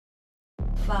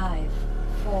5,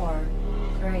 4,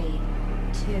 3,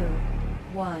 2,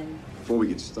 1. Before we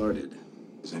get started,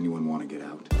 does anyone want to get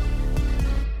out?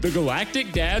 The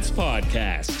Galactic Dads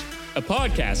Podcast, a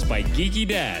podcast by geeky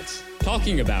dads,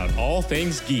 talking about all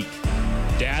things geek,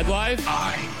 dad life,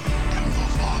 I am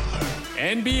the father,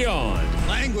 and beyond.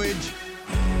 Language.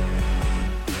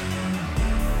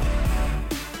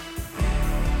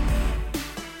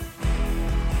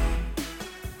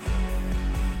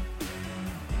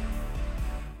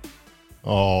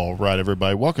 All right,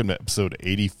 everybody. Welcome to episode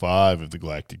 85 of the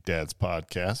Galactic Dads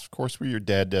Podcast. Of course, we're your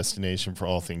dad destination for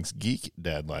all things geek,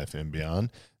 dad life, and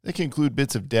beyond. That can include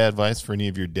bits of dad advice for any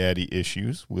of your daddy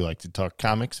issues. We like to talk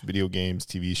comics, video games,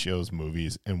 TV shows,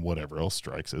 movies, and whatever else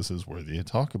strikes us as worthy to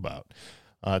talk about.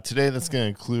 Today, that's going to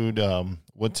include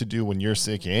what to do when you're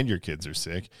sick and your kids are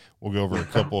sick. We'll go over a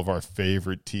couple of our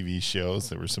favorite TV shows.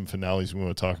 There were some finales we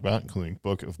want to talk about, including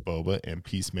Book of Boba and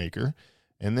Peacemaker.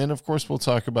 And then, of course, we'll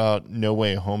talk about No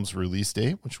Way Home's release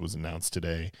date, which was announced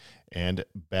today, and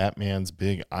Batman's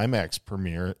big IMAX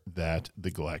premiere that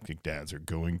the Galactic Dads are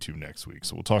going to next week.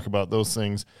 So we'll talk about those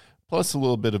things, plus a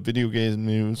little bit of video game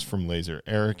news from Laser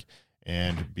Eric,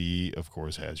 and B, of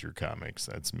course, has your comics.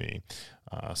 That's me.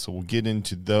 So we'll get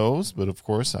into those, but of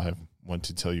course, I want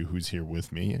to tell you who's here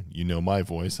with me. You know my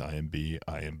voice. I am B.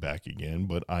 I am back again,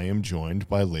 but I am joined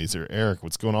by Laser Eric.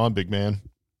 What's going on, big man?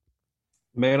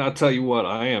 Man, I'll tell you what,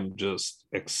 I am just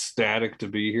ecstatic to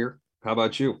be here. How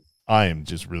about you? I am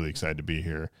just really excited to be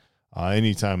here.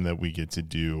 Anytime that we get to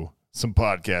do some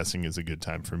podcasting is a good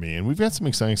time for me. And we've got some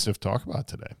exciting stuff to talk about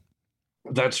today.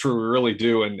 That's true. We really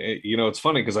do. And, it's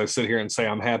funny because I sit here and say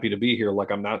I'm happy to be here like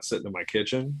I'm not sitting in my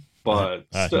kitchen. But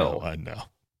still. I know.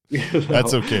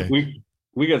 That's okay.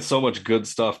 We get so much good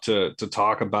stuff to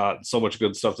talk about, so much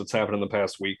good stuff that's happened in the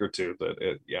past week or two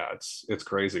that it's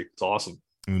crazy. It's awesome.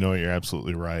 No, you're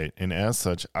absolutely right. And as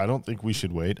such, I don't think we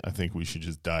should wait. I think we should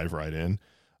just dive right in.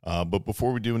 But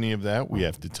before we do any of that, we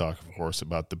have to talk, of course,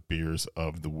 about the beers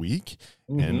of the week.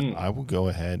 Mm-hmm. And I will go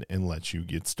ahead and let you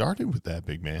get started with that,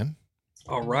 big man.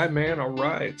 All right, man. All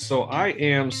right. So I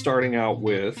am starting out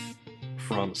with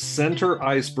from Center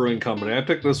Ice Brewing Company. I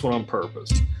picked this one on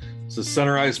purpose. It's the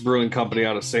Center Ice Brewing Company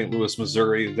out of St. Louis,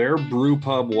 Missouri. Their brew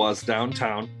pub was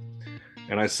downtown.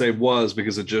 And I say was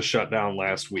because it just shut down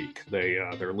last week.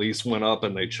 Their lease went up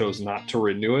and they chose not to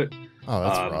renew it. Oh,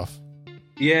 that's rough.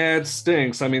 Yeah, it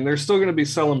stinks. I mean, they're still going to be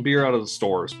selling beer out of the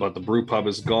stores, but the brew pub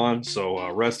is gone.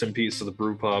 So rest in peace to the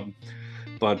brew pub.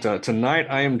 But tonight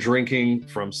I am drinking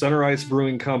from Center Ice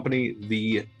Brewing Company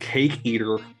the Cake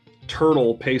Eater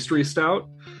Turtle Pastry Stout.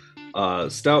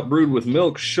 Stout brewed with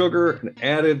milk, sugar, and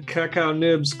added cacao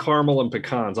nibs, caramel, and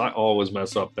pecans. I always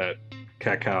mess up that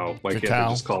cacao. Why can't they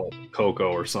just call it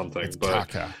cocoa or something? It's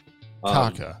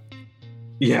caca.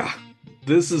 Yeah,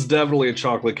 this is definitely a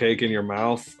chocolate cake in your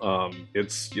mouth.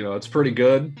 It's pretty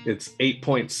good. It's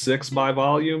 8.6 by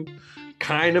volume.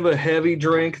 Kind of a heavy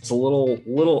drink. It's a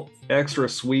little extra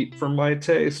sweet for my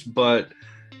taste, but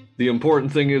the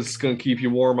important thing is it's going to keep you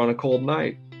warm on a cold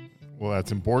night. Well,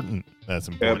 that's important.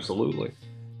 Absolutely.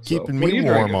 Keeping me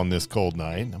warm on this cold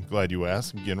night. I'm glad you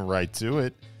asked. I'm getting right to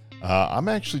it. I'm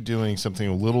actually doing something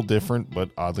a little different, but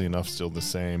oddly enough, still the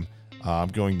same. I'm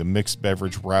going the mixed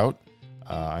beverage route.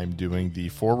 I'm doing the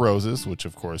Four Roses, which,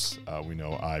 of course, we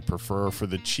know I prefer for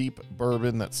the cheap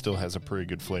bourbon that still has a pretty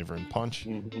good flavor and punch.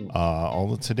 Mm-hmm.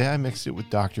 Although today I mixed it with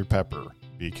Dr. Pepper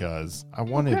because I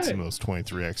wanted some of those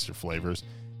 23 extra flavors,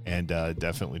 and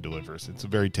definitely delivers. It's a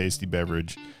very tasty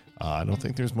beverage. I don't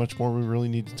think there's much more we really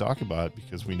need to talk about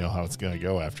because we know how it's going to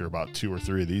go after about 2 or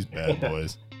 3 of these bad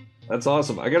boys. That's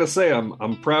awesome. I gotta say,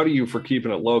 I'm proud of you for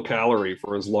keeping it low calorie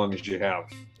for as long as you have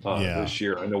this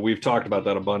year. I know we've talked about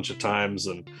that a bunch of times,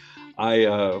 and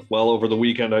over the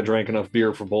weekend I drank enough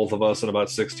beer for both of us and about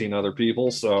 16 other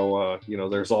people. So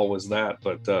there's always that.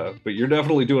 But you're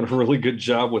definitely doing a really good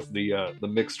job with the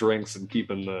mixed drinks and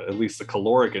keeping at least the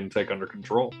caloric intake under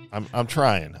control. I'm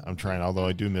trying. Although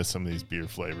I do miss some of these beer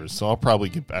flavors, so I'll probably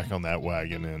get back on that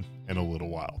wagon in a little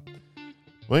while.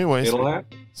 Well, anyways,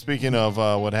 speaking of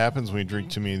what happens when you drink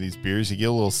too many of these beers, you get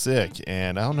a little sick.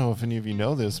 And I don't know if any of you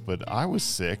know this, but I was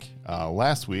sick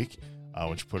last week,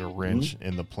 which put a wrench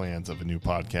in the plans of a new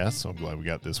podcast. So I'm glad we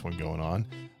got this one going on.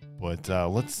 But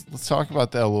let's talk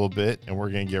about that a little bit, and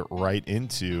we're going to get right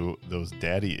into those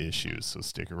daddy issues. So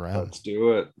stick around. Let's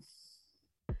do it.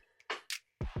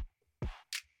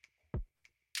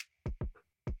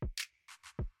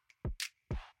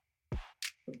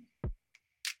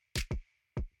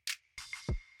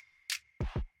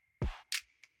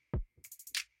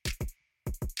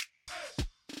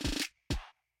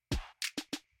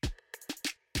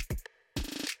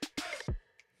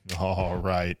 All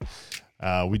right.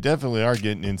 We definitely are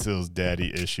getting into those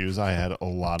daddy issues. I had a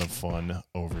lot of fun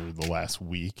over the last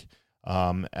week.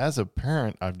 As a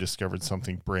parent, I've discovered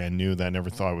something brand new that I never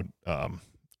thought I would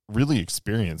really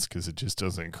experience because it just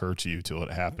doesn't occur to you till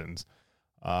it happens.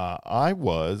 I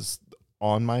was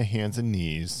on my hands and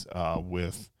knees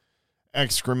with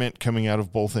excrement coming out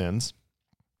of both ends.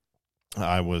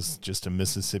 I was just a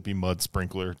Mississippi mud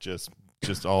sprinkler, just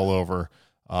all over.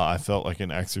 I felt like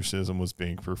an exorcism was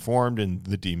being performed and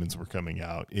the demons were coming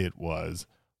out. It was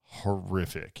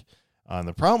horrific. And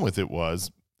the problem with it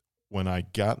was when I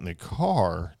got in the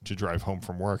car to drive home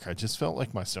from work, I just felt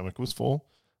like my stomach was full.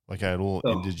 Like I had a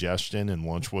little indigestion and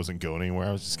lunch wasn't going anywhere.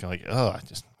 I was just kind of like,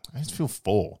 I just feel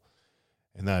full.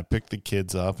 And then I picked the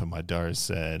kids up and my daughter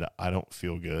said, I don't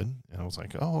feel good. And I was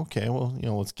like, oh, okay, well,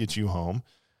 let's get you home.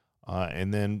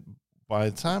 And then by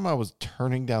the time I was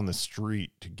turning down the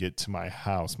street to get to my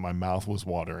house, my mouth was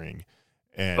watering.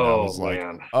 And I was like,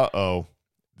 uh-oh,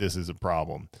 this is a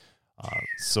problem.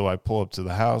 So I pull up to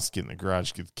the house, get in the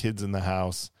garage, get the kids in the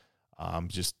house.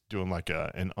 Just doing like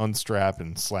an unstrap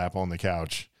and slap on the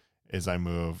couch as I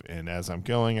move. And as I'm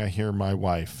going, I hear my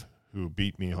wife, who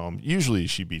beat me home. Usually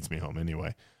she beats me home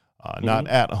anyway. Not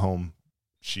at home.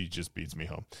 She just beats me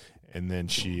home. And then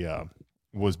she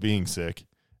was being sick.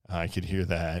 I could hear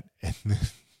that. And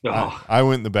I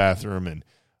went in the bathroom and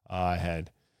I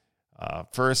had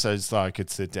first I just thought I could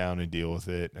sit down and deal with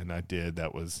it. And I did.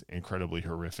 That was incredibly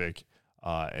horrific.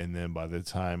 And then by the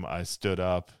time I stood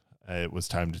up, it was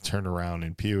time to turn around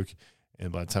and puke.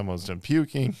 And by the time I was done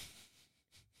puking,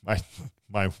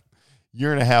 my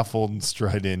year and a half old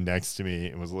stride in next to me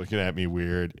and was looking at me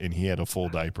weird, and he had a full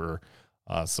diaper.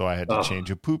 So I had to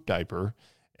change a poop diaper.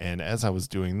 And as I was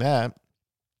doing that,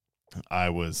 I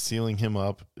was sealing him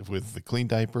up with the clean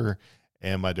diaper,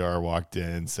 and my daughter walked in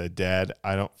and said, Dad,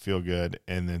 I don't feel good,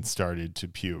 and then started to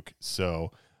puke.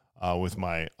 So with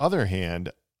my other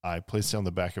hand, I placed it on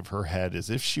the back of her head as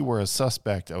if she were a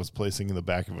suspect I was placing in the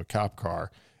back of a cop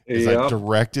car. As I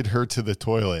directed her to the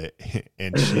toilet,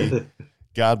 and she,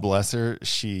 God bless her,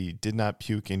 she did not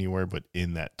puke anywhere but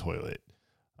in that toilet.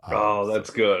 That's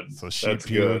good. So she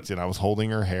puked, and I was holding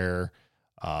her hair,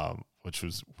 which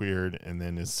was weird. And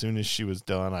then as soon as she was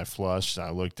done, I flushed, and I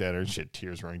looked at her, and she had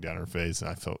tears running down her face. And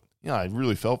I felt, I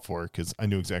really felt for her because I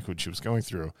knew exactly what she was going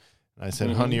through. And I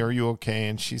said, honey, are you okay?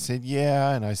 And she said,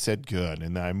 yeah. And I said, good.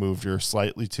 And then I moved her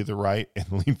slightly to the right and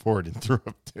leaned forward and threw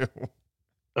up too.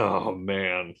 Oh,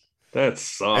 man. That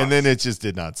sucks. And then it just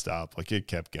did not stop. Like, it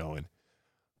kept going.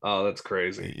 Oh, that's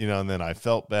crazy. And then I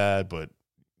felt bad, but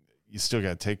you still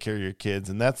got to take care of your kids.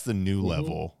 And that's the new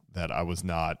level that I was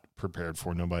not prepared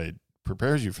for. Nobody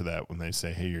prepares you for that when they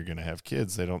say, hey, you're going to have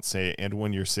kids. They don't say, and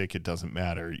when you're sick, it doesn't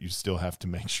matter. You still have to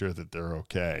make sure that they're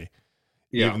okay.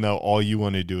 Yeah. Even though all you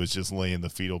want to do is just lay in the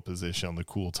fetal position on the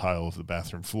cool tile of the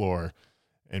bathroom floor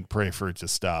and pray for it to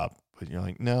stop. But you're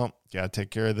like, no, got to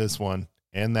take care of this one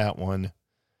and that one.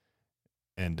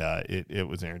 And it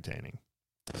was entertaining.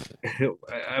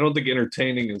 I don't think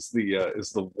entertaining is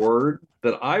the word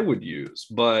that I would use,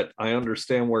 but I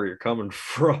understand where you're coming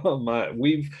from.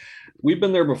 We've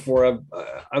been there before.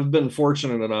 I've been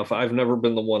fortunate enough. I've never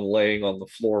been the one laying on the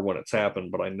floor when it's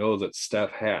happened, but I know that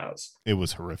Steph has. It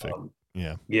was horrific.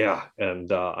 Yeah,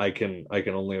 and I can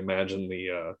only imagine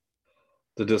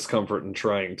the discomfort in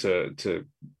trying to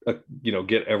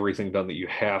get everything done that you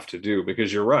have to do,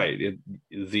 because you're right.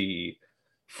 The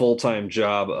full-time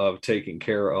job of taking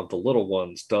care of the little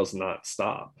ones does not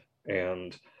stop.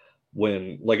 And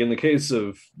when, like in the case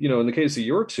of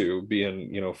your two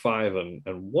being 5 and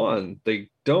 1, they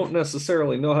don't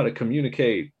necessarily know how to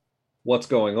communicate what's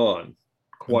going on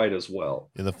quite as well.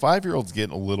 Yeah, the 5-year-old's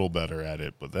getting a little better at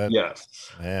it, but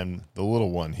and the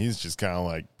little one, he's just kind of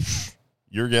like,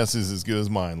 your guess is as good as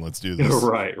mine. Let's do this.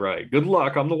 Right. Good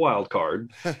luck. I'm the wild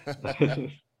card.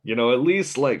 At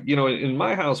least in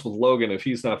my house with Logan, if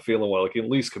he's not feeling well, I can at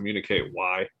least communicate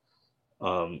why,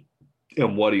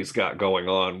 and what he's got going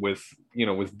on. With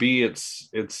B, it's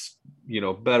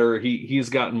better. He's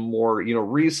gotten more,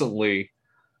 recently,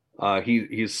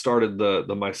 he's started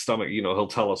the my stomach, he'll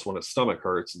tell us when his stomach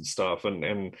hurts and stuff.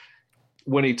 And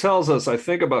when he tells us, I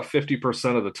think about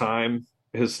 50% of the time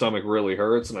his stomach really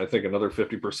hurts. And I think another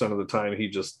 50% of the time he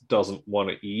just doesn't want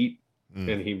to eat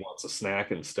and he wants a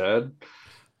snack instead.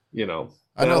 I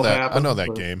know that. I know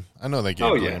that game. I know that game.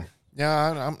 Oh, plan.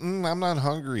 Yeah, I'm not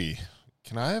hungry.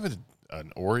 Can I have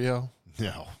an Oreo?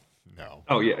 No.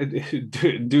 Oh yeah,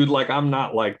 dude. Like, I'm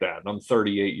not like that. I'm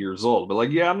 38 years old, but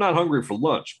I'm not hungry for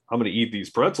lunch. I'm gonna eat these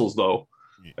pretzels though.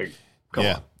 Come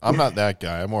on. I'm not that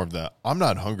guy. I'm more of the, I'm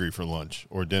not hungry for lunch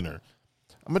or dinner.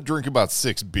 I'm gonna drink about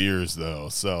 6 beers though,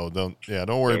 so don't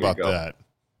worry about that.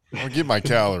 I'll get my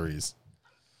calories.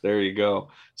 There you go.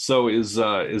 So is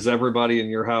everybody in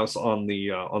your house on the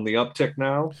uptick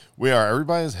now? We are.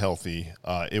 Everybody is healthy.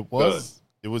 It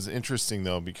was interesting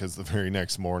though, because the very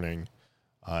next morning,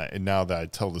 and now that I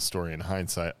tell the story in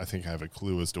hindsight, I think I have a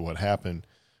clue as to what happened.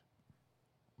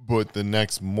 But the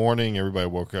next morning, everybody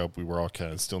woke up. We were all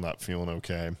kind of still not feeling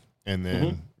okay. And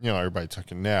then, everybody took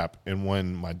a nap. And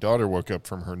when my daughter woke up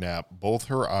from her nap, both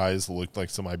her eyes looked like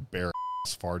somebody bare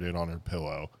ass farted on her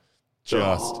pillow.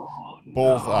 Just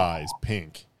both eyes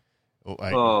pink.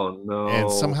 Like, oh, no.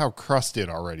 And somehow crusted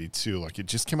already, too. Like, it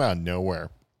just came out of nowhere.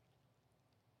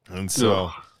 And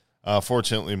so,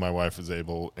 fortunately, my wife was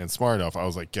able and smart enough. I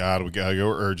was like, God, we got to go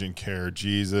urgent care.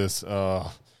 Jesus.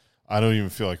 I don't even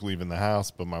feel like leaving the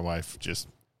house. But my wife she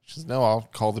says, no, I'll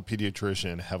call the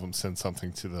pediatrician and have him send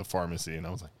something to the pharmacy. And I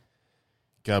was like,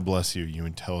 God bless you, you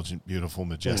intelligent, beautiful,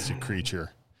 majestic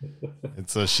creature. And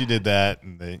so she did that,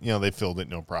 and they filled it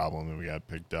no problem. And we got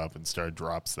picked up and started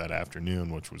drops that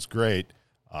afternoon, which was great.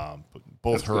 But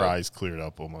both That's her good. eyes cleared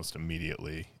up almost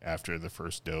immediately after the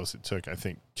first dose. It took, I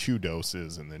think, 2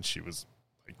 doses, and then she was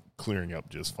like clearing up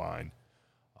just fine.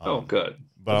 Good.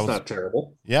 But That's not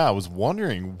terrible. Yeah, I was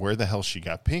wondering where the hell she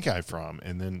got pink eye from.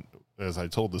 And then as I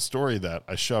told the story that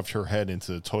I shoved her head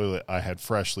into the toilet I had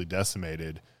freshly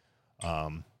decimated.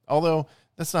 Although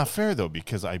that's not fair, though,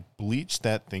 because I bleached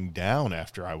that thing down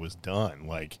after I was done.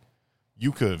 Like,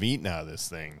 you could have eaten out of this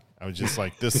thing. I was just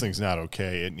like, this thing's not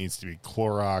okay. It needs to be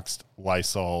Cloroxed,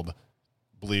 Lysol'd,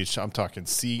 bleached. I'm talking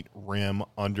seat, rim,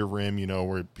 under rim,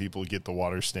 where people get the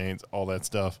water stains, all that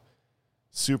stuff.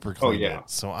 Super clean. Oh, yeah.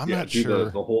 So I'm Yeah, not do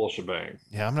sure. the whole shebang.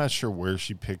 Yeah, I'm not sure where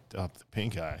she picked up the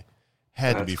pink eye.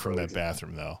 Had to That's be from that crazy.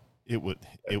 bathroom, though. It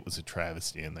was a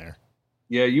travesty in there.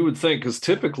 Yeah, you would think, because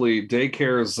typically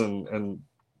daycares and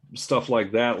stuff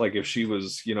like that, like if she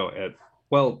was,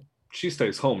 she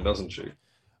stays home, doesn't she?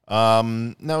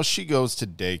 No, she goes to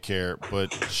daycare,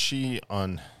 but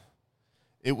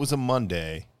it was a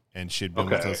Monday, and she'd been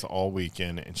with Okay. us all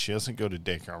weekend, and she doesn't go to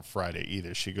daycare on Friday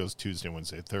either. She goes Tuesday,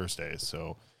 Wednesday, Thursday.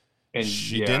 So And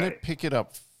she yeah, didn't pick it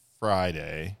up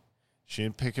Friday. She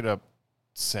didn't pick it up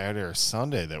Saturday or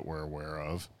Sunday that we're aware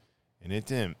of, and it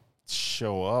didn't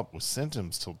show up with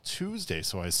symptoms till Tuesday.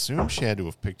 So I assume she had to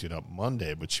have picked it up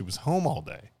Monday, but she was home all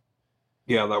day.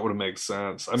 Yeah, that would have made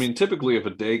sense. I mean, typically if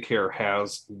a daycare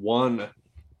has one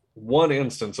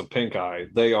instance of pink eye,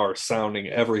 they are sounding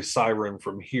every siren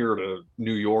from here to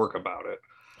New York about it.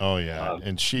 Oh yeah,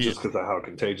 and she Just because of how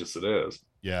contagious it is.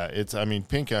 Yeah,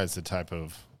 pink eye is the type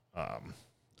of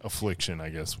affliction, I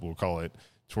guess we'll call it,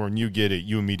 to when you get it,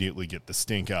 you immediately get the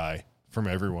stink eye from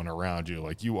everyone around you.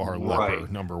 Like, you are leper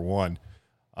Right. number one.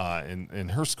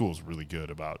 And her school's really good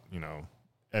about,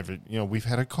 we've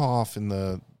had a cough in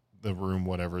the room,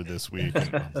 whatever, this week.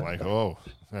 And I was like, oh,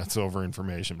 that's over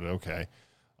information, but okay.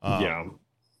 Yeah.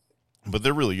 But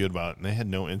they're really good about it, and they had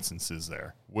no instances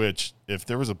there, which if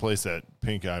there was a place that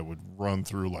pink eye would run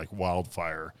through like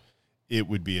wildfire, it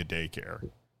would be a daycare.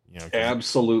 'Cause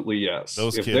Absolutely, yes.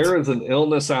 Those If kids- there is an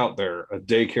illness out there, a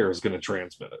daycare is going to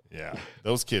transmit it. Yeah,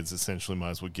 those kids essentially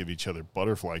might as well give each other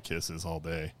butterfly kisses all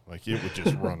day. Like, it would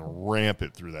just run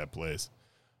rampant through that place.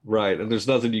 Right. And there's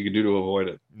nothing you can do to avoid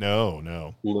it,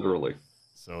 No. literally.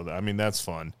 So, that's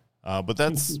fun. But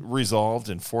that's resolved,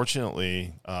 and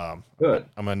fortunately, Good.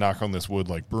 I'm going to knock on this wood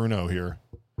like Bruno here.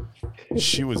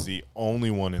 She was the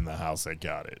only one in the house that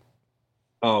got it,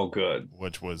 Oh, good.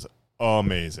 which was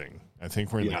amazing. I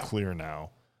think we're in Yeah. the clear now,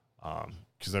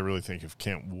 because I really think if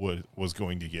Kent was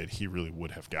going to get, he really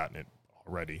would have gotten it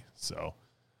already. So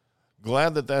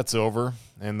glad that that's over,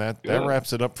 and that Good.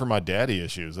 wraps it up for my daddy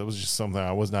issues. That was just something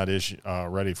I was not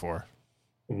ready for.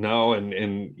 No,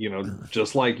 and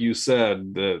just like you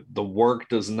said, the work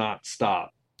does not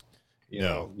stop.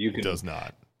 You it does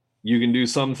not. You can do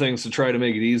some things to try to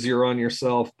make it easier on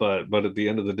yourself, but at the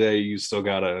end of the day, you still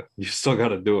gotta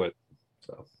do it.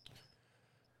 So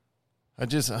I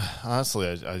just honestly,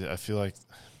 I feel like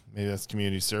maybe that's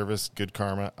community service, good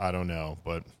karma. I don't know,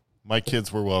 but my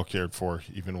kids were well cared for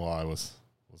even while I was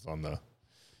on the.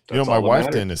 That's My all that wife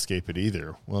matters. didn't escape it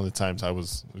either. One of the times I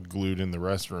was glued in the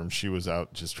restroom, she was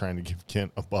out just trying to give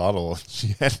Kent a bottle.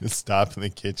 She had to stop in the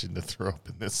kitchen to throw up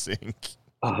in the sink.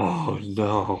 Oh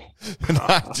no. And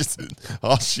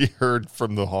all she heard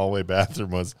from the hallway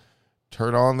bathroom was,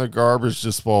 "Turn on the garbage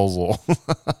disposal."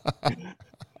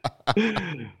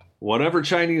 Whatever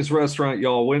Chinese restaurant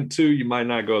y'all went to, you might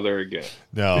not go there again.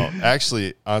 No,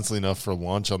 actually, honestly enough, for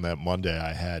lunch on that Monday,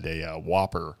 I had a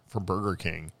Whopper from Burger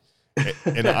King.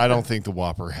 And I don't think the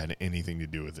Whopper had anything to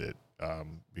do with it,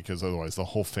 because otherwise the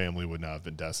whole family would not have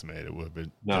been decimated. It would have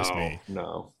been just me.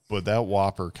 No. But that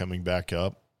Whopper coming back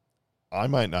up, I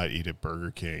might not eat at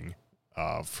Burger King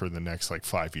for the next like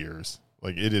 5 years.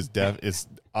 Like it is it's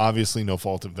obviously no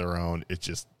fault of their own. It's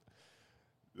just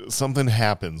something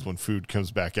happens when food comes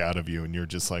back out of you and you're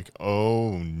just like,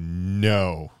 oh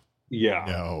no. Yeah.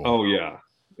 No. Oh yeah.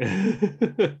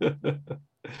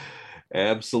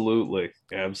 Absolutely.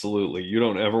 You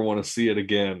don't ever want to see it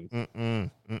again.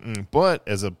 But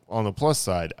on the plus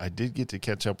side, I did get to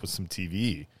catch up with some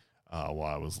TV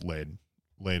while I was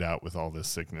laid out with all this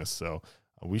sickness. So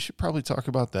we should probably talk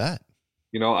about that.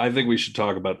 I think we should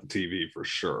talk about the TV for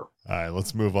sure. All right,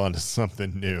 let's move on to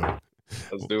something new.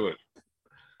 Let's do it.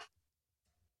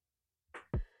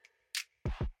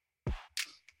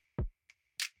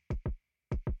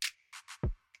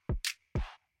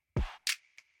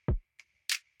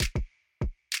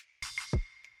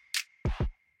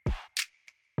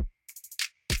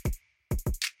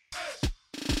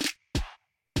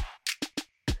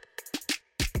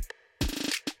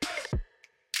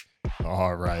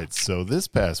 All right, so this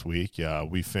past week,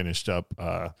 we finished up.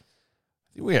 I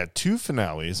think we had 2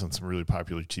 finales on some really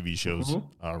popular TV shows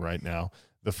right now.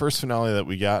 The first finale that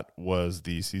we got was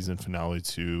the season finale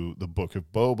to The Book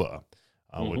of Boba,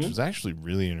 which was actually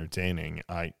really entertaining.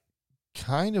 I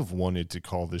kind of wanted to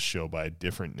call this show by a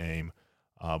different name,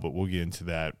 but we'll get into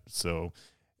that. So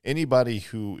anybody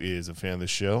who is a fan of the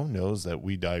show knows that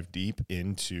we dive deep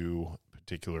into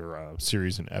particular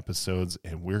series and episodes,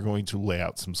 and we're going to lay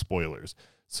out some spoilers.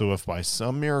 So if by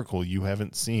some miracle you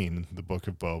haven't seen The Book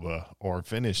of Boba or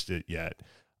finished it yet,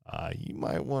 you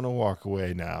might want to walk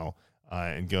away now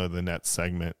and go to the next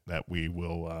segment that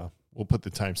we'll put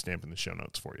the timestamp in the show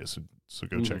notes for you. So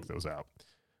go check those out.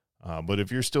 But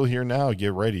if you're still here now,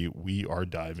 get ready. We are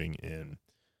diving in.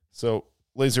 So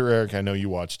Laser Eric, I know you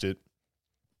watched it.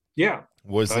 Yeah,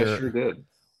 I sure did.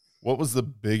 What was the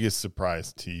biggest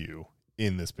surprise to you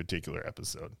in this particular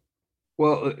episode?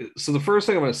 Well, so the first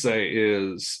thing I'm going to say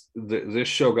is this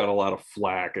show got a lot of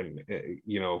flack, and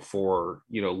for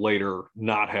later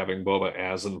not having Boba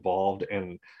as involved.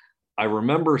 And I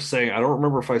remember saying, I don't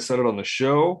remember if I said it on the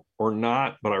show or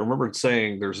not, but I remembered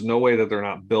saying there's no way that they're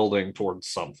not building towards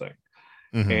something.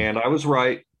 And I was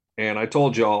right, and I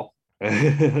told y'all.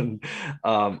 And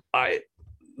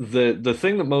the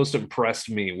thing that most impressed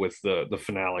me with the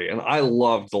finale, and I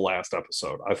loved the last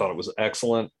episode. I thought it was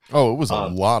excellent. Oh, it was a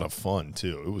lot of fun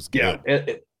too. It was good.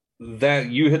 Yeah, that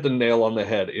you hit the nail on the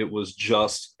head. It was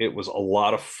a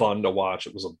lot of fun to watch.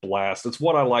 It was a blast. It's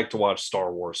what I like to watch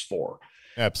Star Wars for.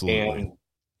 Absolutely.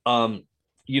 And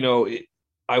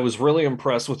I was really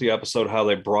impressed with the episode, how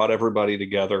they brought everybody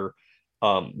together.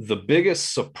 The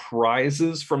biggest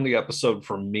surprises from the episode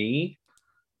for me,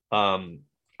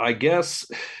 I guess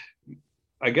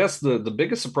the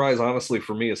biggest surprise, honestly,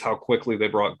 for me, is how quickly they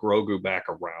brought Grogu back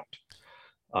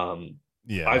around.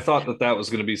 I thought that was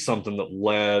going to be something that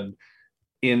led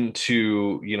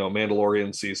into,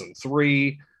 Mandalorian season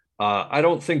 3. I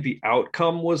don't think the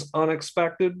outcome was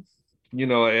unexpected.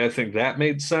 I think that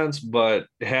made sense, but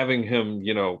having him,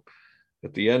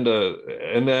 at the end of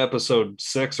episode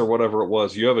 6 or whatever it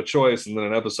was, you have a choice. And then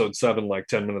in episode 7, like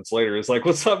 10 minutes later, it's like,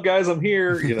 what's up, guys? I'm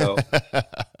here.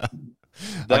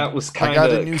 That was kind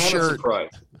of a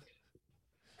surprise.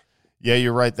 Yeah,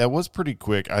 you're right. That was pretty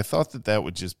quick. I thought that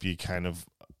would just be kind of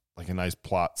like a nice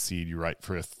plot seed, you're right,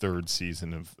 for a 3rd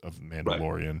season of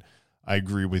Mandalorian. Right. I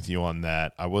agree with you on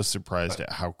that. I was surprised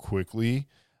at how quickly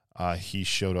he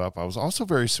showed up. I was also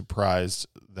very surprised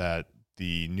that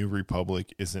the New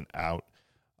Republic isn't out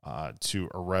to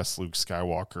arrest Luke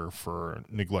Skywalker for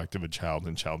neglect of a child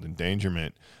and child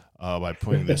endangerment by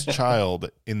putting this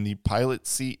child in the pilot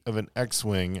seat of an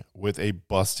X-Wing with a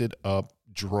busted up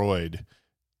droid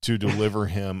to deliver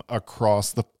him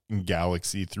across the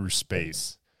galaxy through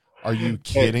space. Are you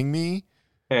kidding me?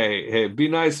 Hey, be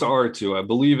nice to R2. I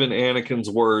believe in Anakin's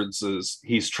words is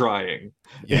he's trying.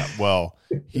 Yeah, well,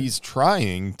 he's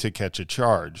trying to catch a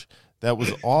charge. That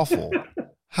was awful.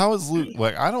 How is Luke?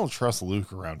 Like, I don't trust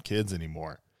Luke around kids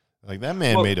anymore. Like, that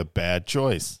man made a bad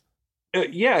choice.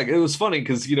 Yeah, it was funny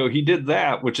because, he did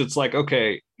that, which it's like,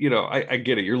 okay, I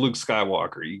get it. You're Luke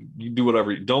Skywalker. You do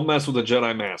whatever. Don't mess with a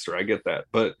Jedi Master. I get that.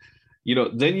 But,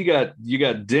 then you got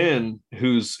Din,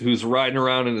 who's riding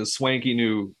around in his swanky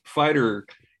new fighter,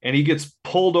 and he gets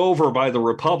pulled over by the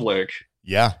Republic.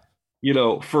 Yeah.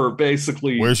 For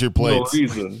basically where's your plates? No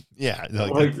reason. Yeah.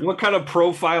 Like what kind of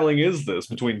profiling is this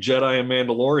between Jedi and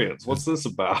Mandalorians? What's this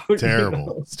about?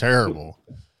 Terrible. It's terrible.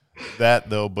 That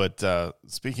though, but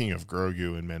speaking of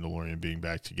Grogu and Mandalorian being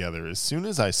back together, as soon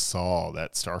as I saw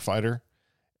that starfighter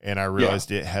and I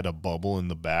realized it had a bubble in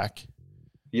the back,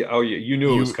 Yeah. Oh, yeah. You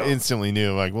knew it was You coming. instantly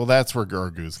knew, like, well, that's where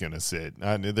Grogu's going to sit.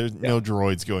 There's no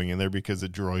droids going in there because the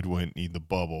droid wouldn't need the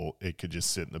bubble. It could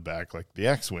just sit in the back like the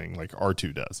X-Wing, like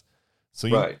R2 does.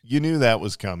 So you knew that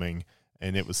was coming,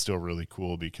 and it was still really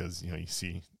cool because, you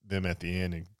see them at the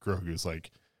end, and Grogu's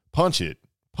like, punch it,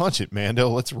 Mando,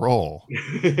 let's roll.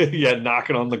 Yeah,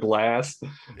 knocking on the glass.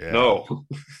 Yeah. No.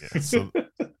 Yeah, so,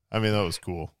 I mean, that was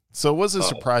cool. So it was a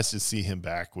surprise to see him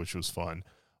back, which was fun.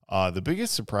 The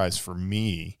biggest surprise for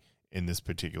me in this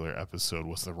particular episode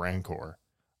was the Rancor.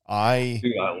 Dude,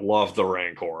 I love the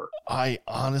Rancor. I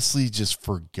honestly just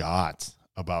forgot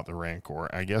about the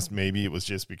Rancor. I guess maybe it was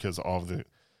just because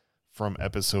from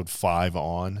episode 5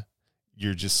 on,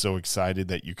 you're just so excited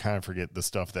that you kind of forget the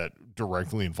stuff that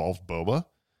directly involved Boba.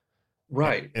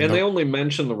 Right. And they only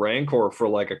mention the Rancor for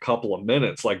like a couple of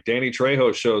minutes. Like Danny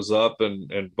Trejo shows up and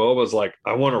Boba's like,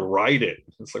 I want to ride it.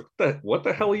 It's like, what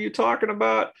the hell are you talking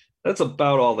about? That's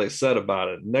about all they said about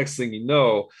it. Next thing you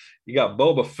know, you got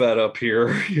Boba Fett up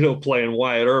here, playing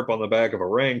Wyatt Earp on the back of a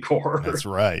Rancor. That's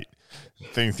right.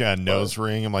 Thing's got a nose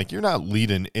ring. I'm like, you're not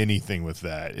leading anything with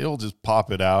that. It'll just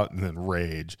pop it out and then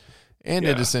rage. And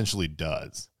it essentially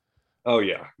does. Oh,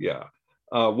 yeah. Yeah.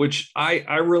 Which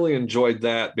I really enjoyed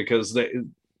that because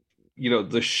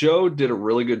the show did a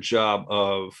really good job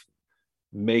of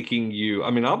making you,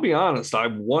 I'll be honest, I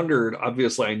wondered,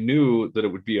 obviously I knew that it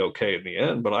would be okay in the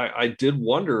end, but I did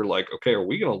wonder, like, okay, are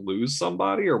we going to lose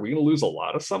somebody? Are we going to lose a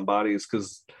lot of somebodies?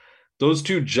 Because those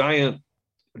two giant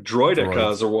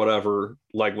droidicas or whatever,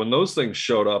 like when those things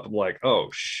showed up, I'm like, oh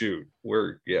shoot,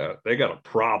 they got a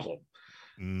problem.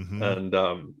 Mm-hmm. And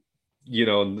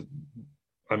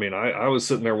I was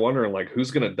sitting there wondering, like,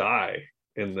 who's going to die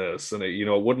in this? And it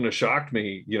wouldn't have shocked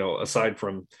me, aside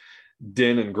from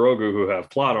Din and Grogu, who have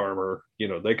plot armor,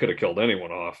 they could have killed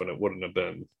anyone off and it wouldn't have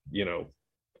been,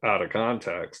 out of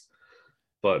context.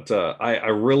 But I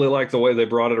really like the way they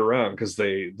brought it around because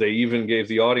they even gave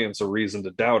the audience a reason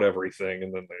to doubt everything.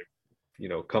 And then they,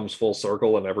 comes full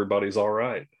circle and everybody's all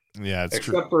right. Yeah, it's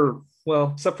except for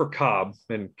Cobb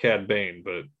and Cad Bane.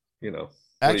 But,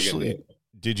 actually,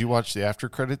 did you watch the after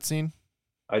credit scene?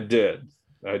 I did.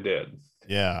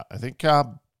 Yeah, I think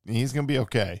Cobb, he's going to be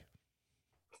okay,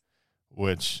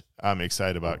 which I'm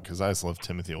excited about because I just love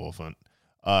Timothy Olyphant.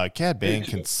 Cad Bane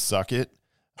can suck it,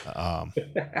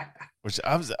 which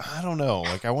I don't know.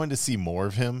 Like, I wanted to see more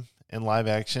of him in live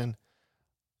action,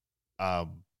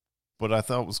 but I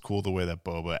thought it was cool the way that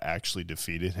Boba actually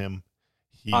defeated him.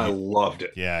 I loved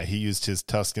it. Yeah, he used his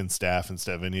Tusken staff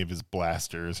instead of any of his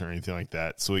blasters or anything like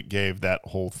that. So it gave that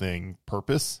whole thing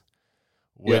purpose,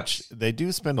 which they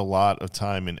do spend a lot of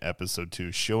time in episode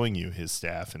 2 showing you his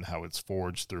staff and how it's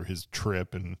forged through his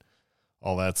trip and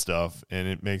all that stuff. And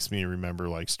it makes me remember,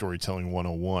 like, Storytelling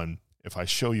 101. If I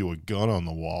show you a gun on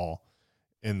the wall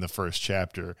in the first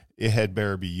chapter, it had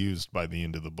better be used by the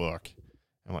end of the book.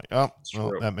 I'm like, oh,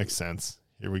 well, that makes sense.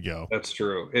 Here we go. That's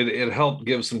true. It helped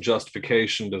give some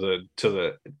justification to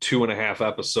the 2.5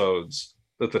 episodes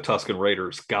that the Tusken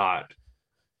Raiders got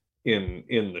in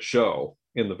the show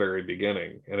in the very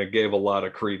beginning, and it gave a lot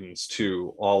of credence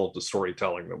to all of the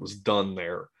storytelling that was done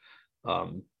there.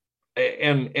 And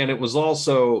it was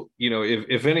also,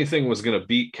 if anything was going to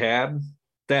beat Cad,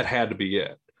 that had to be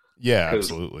it. Yeah,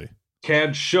 absolutely.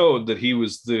 Cad showed that he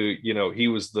was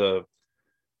the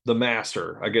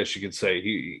master, I guess you could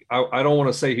say. I don't want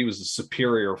to say he was a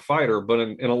superior fighter, but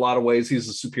in a lot of ways he's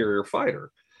a superior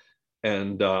fighter.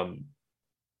 And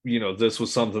this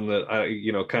was something that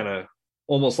I kind of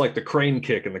almost like the crane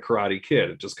kick in the Karate Kid.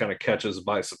 It just kind of catches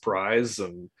by surprise,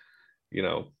 and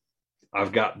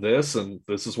I've got this, and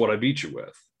this is what I beat you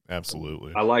with.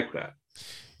 Absolutely. I like that.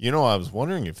 I was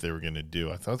wondering if they were going to do,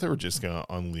 I thought they were just going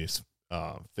to unleash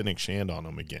Fennec Shand on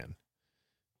him again.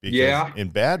 Because in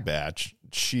Bad Batch,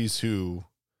 she's who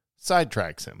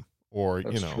sidetracks him or,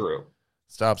 true.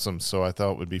 Stops him. So I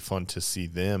thought it would be fun to see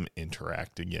them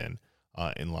interact again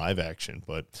in live action.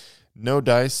 But no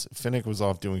dice. Fennec was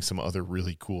off doing some other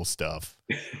really cool stuff.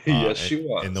 Yes, she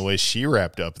was. And the way she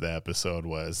wrapped up the episode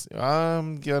was,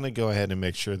 I'm going to go ahead and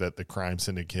make sure that the crime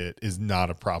syndicate is not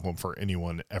a problem for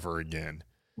anyone ever again.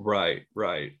 Right.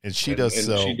 And she does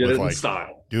so she did with, it in like,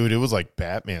 style. Dude, it was like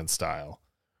Batman style.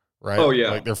 Right? Oh, yeah.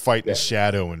 Like they're fighting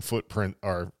shadow and footprint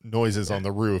or noises on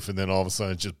the roof, and then all of a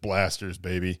sudden it's just blasters,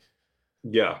 baby.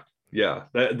 Yeah.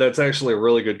 That's actually a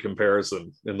really good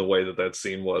comparison in the way that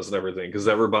scene was and everything, because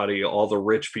all the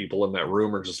rich people in that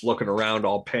room are just looking around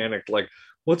all panicked, like,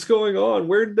 what's going on?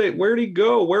 Where'd he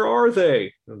go? Where are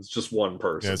they? And it's just one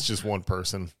person. Yeah, it's just one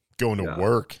person going to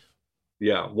work.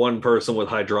 Yeah, one person with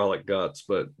hydraulic guts,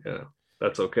 but yeah.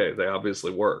 that's okay. They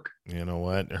obviously work. You know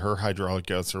what? Her hydraulic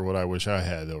guts are what I wish I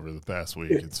had over the past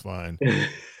week. It's fine.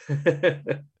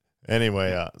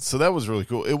 Anyway, so that was really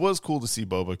cool. It was cool to see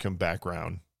Boba come back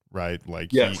around, right?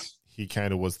 Like Yes. he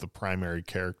kind of was the primary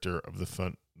character of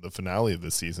the finale of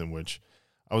the season, which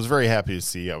I was very happy to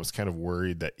see. I was kind of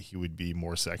worried that he would be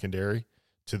more secondary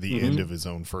to the end of his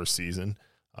own first season.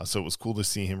 So it was cool to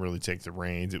see him really take the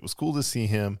reins. It was cool to see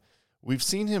him. We've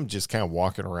seen him just kind of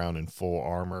walking around in full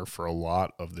armor for a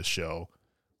lot of the show.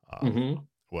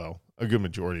 Well, a good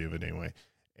majority of it anyway.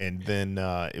 And then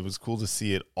it was cool to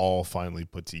see it all finally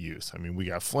put to use. I mean, we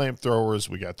got flamethrowers,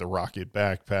 we got the rocket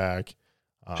backpack.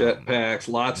 Jetpacks,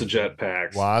 lots of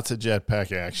jetpacks. Lots of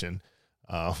jetpack action,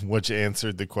 which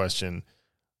answered the question.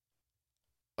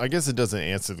 I guess it doesn't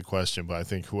answer the question, but I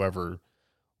think whoever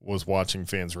was watching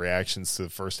fans' reactions to the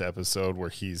first episode where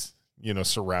he's,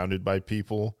 surrounded by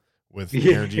people with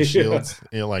energy shields,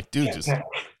 like, dude, just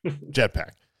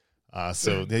jetpack.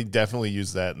 So they definitely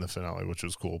used that in the finale, which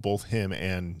was cool. Both him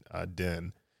and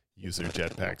Din use their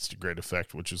jetpacks to great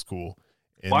effect, which is cool.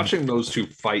 And watching those two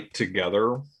fight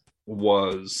together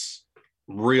was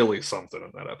really something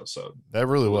in that episode. That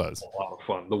really was a lot of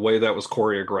fun. The way that was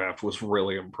choreographed was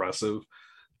really impressive.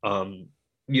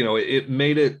 It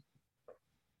made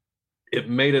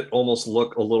it almost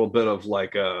look a little bit of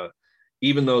like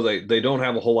even though they don't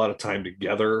have a whole lot of time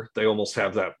together, they almost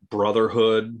have that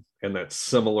brotherhood and that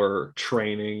similar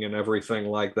training and everything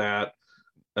like that.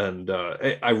 And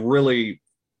I've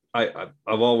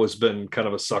always been kind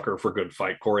of a sucker for good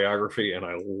fight choreography, and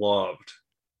I loved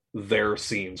their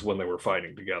scenes when they were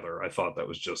fighting together. I thought that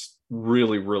was just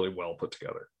really, really well put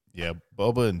together. Yeah,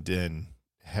 Boba and Din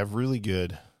have really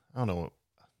good, I don't know,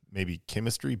 maybe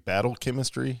battle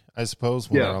chemistry, I suppose,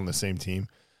 when they're on the same team.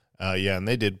 And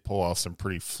they did pull off some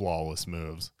pretty flawless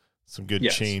moves, some good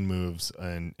chain moves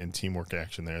and teamwork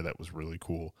action there. That was really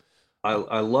cool.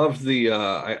 I loved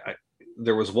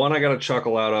there was one I got a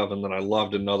chuckle out of, and then I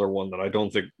loved another one that I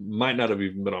don't think might not have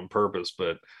even been on purpose,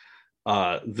 but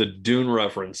the Dune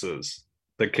references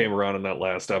that came around in that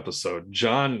last episode.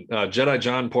 Jedi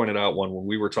John pointed out one when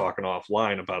we were talking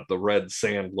offline about the red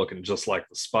sand looking just like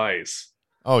the spice.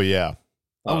 Oh yeah.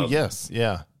 Yes.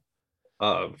 Yeah.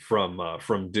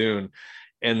 From Dune.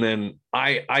 And then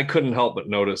I couldn't help but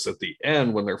notice at the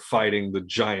end when they're fighting the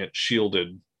giant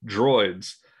shielded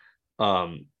droids,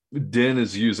 Din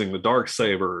is using the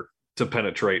Darksaber to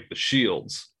penetrate the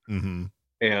shields. Mm-hmm.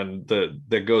 And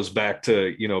that goes back to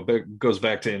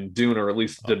in Dune, or at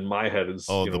least did in my head, is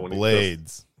the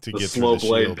blades to get slow the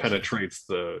blade shield penetrates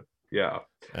the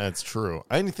That's true.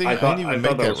 I didn't thought make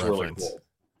that that was reference. Really cool.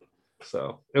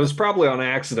 So it was probably on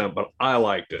accident, but I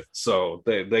liked it. So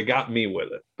they got me with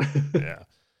it. Yeah,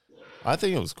 I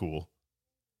think it was cool.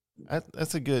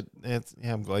 That's a good.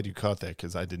 I'm glad you caught that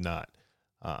because I did not.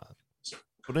 But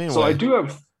anyway, so I do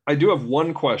have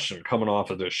one question coming off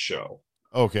of this show.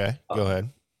 Okay, go ahead.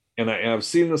 And I've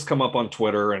seen this come up on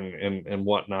Twitter and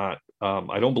whatnot.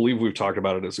 I don't believe we've talked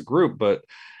about it as a group, but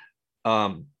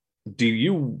do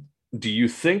you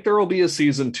think there will be a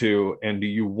season 2, and do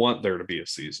you want there to be a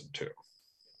season 2?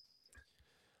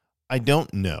 I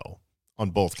don't know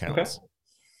on both counts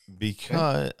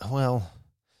because,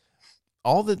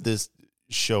 all that this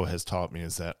show has taught me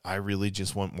is that I really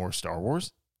just want more Star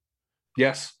Wars.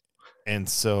 Yes. And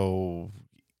so,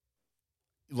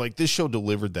 like, this show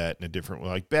delivered that in a different way.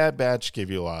 Like, Bad Batch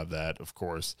gave you a lot of that, of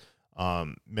course.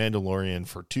 Mandalorian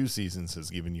for 2 seasons has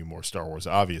given you more Star Wars,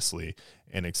 obviously,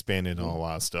 and expanded on a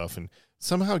lot of stuff, and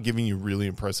somehow giving you really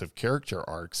impressive character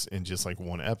arcs in just like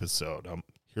one episode.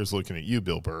 Here's looking at you,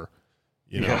 Bill Burr.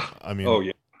 I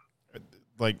mean,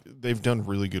 like, they've done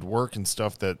really good work and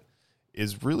stuff that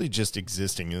is really just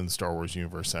existing in the Star Wars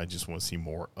universe. I just want to see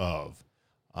more of.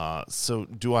 So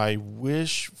do I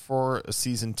wish for a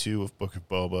season 2 of Book of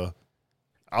Boba?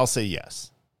 I'll say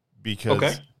yes,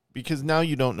 because now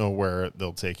you don't know where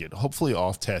they'll take it. Hopefully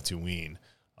off Tatooine,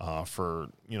 for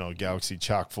a galaxy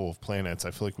chock full of planets.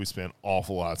 I feel like we spent an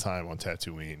awful lot of time on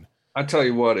Tatooine. I tell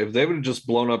you what, if they would have just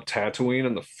blown up Tatooine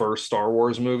in the first Star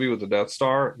Wars movie with the Death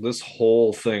Star, this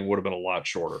whole thing would have been a lot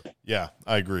shorter. Yeah,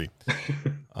 I agree.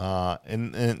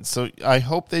 And so I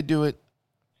hope they do it.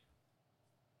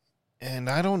 And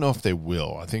I don't know if they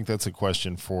will. I think that's a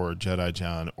question for Jedi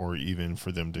John, or even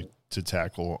for them to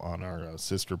tackle on our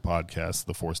sister podcast,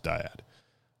 The Force Dyad.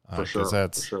 For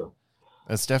sure.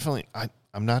 That's definitely,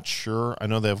 I'm not sure. I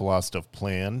know they have a lot of stuff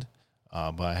planned,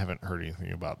 but I haven't heard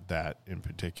anything about that in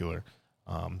particular.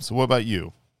 So what about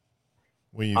you?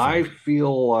 What do you think? I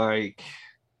feel like,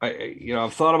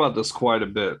 I've thought about this quite a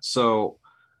bit. So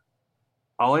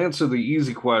I'll answer the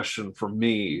easy question for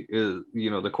me is,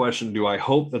 the question, do I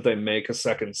hope that they make a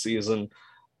second season?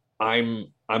 I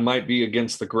might be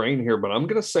against the grain here, but I'm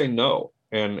going to say no.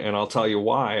 And I'll tell you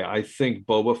why. I think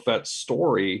Boba Fett's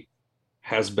story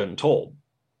has been told.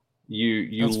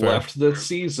 You left the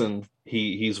season.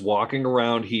 He's walking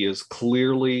around. He is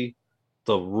clearly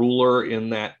the ruler in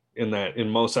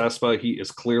Mos Espa. He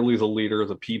is clearly the leader.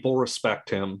 The people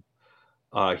respect him.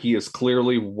 He is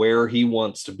clearly where he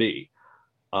wants to be.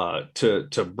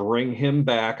 To bring him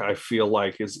back, I feel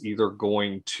like is either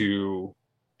going to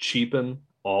cheapen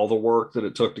all the work that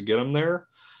it took to get him there,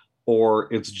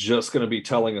 or it's just going to be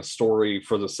telling a story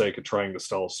for the sake of trying to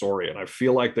tell a story. And I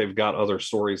feel like they've got other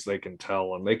stories they can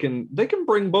tell, and they can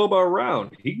bring Boba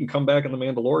around. He can come back in The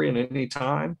Mandalorian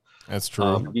anytime. That's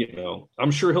true.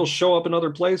 I'm sure he'll show up in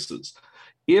other places.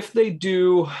 If they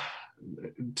do,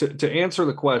 to answer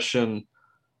the question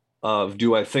of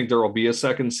do I think there will be a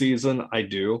second season? I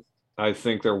do. I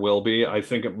think there will be. I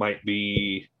think it might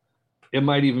even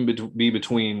be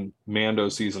between Mando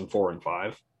season 4 and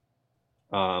 5.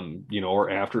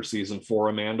 Or after season 4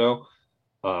 of Mando.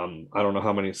 I don't know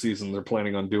how many seasons they're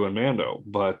planning on doing Mando,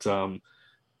 but the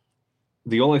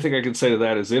only thing I can say to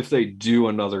that is if they do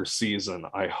another season,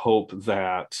 I hope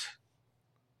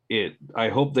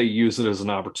they use it as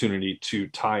an opportunity to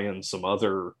tie in some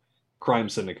other crime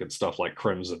syndicate stuff like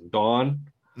Crimson Dawn.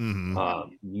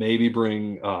 Mm-hmm. Maybe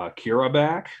bring Kira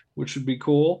back, which would be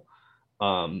cool.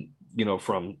 From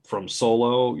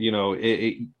Solo,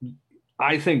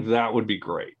 I think that would be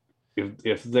great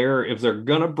if they're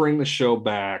gonna bring the show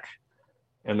back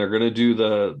and they're gonna do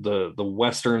the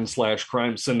Western /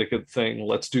 crime syndicate thing.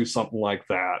 Let's do something like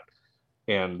that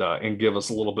and give us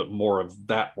a little bit more of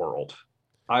that world.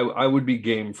 I would be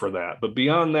game for that. But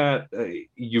beyond that,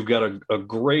 you've got a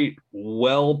great,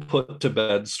 well put to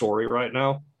bed story right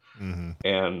now,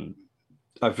 and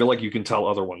I feel like you can tell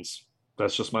other ones.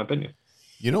 That's just my opinion.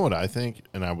 You know what I think,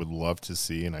 and I would love to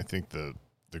see, and I think the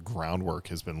groundwork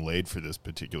has been laid for this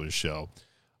particular show.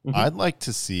 I'd like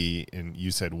to see, and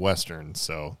you said Western,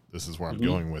 so this is where I'm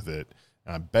going with it.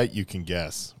 And I bet you can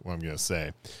guess what I'm going to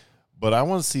say. But I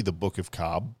want to see the Book of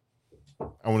Cobb.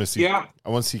 I want to see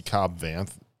Cobb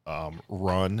Vanth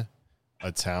run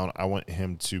a town. I want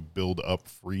him to build up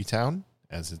Freetown,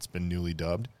 as it's been newly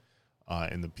dubbed,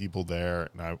 and the people there.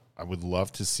 And I would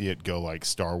love to see it go like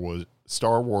Star Wars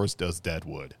does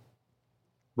Deadwood.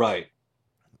 Right.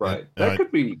 That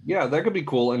could be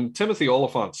cool. And Timothy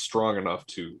Oliphant's strong enough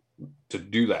to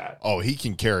do that. Oh, he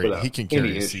can carry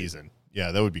a season.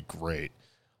 Yeah, that would be great.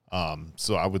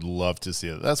 So I would love to see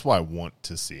it. That's what I want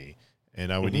to see.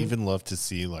 And I would even love to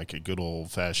see like a good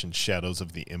old fashioned Shadows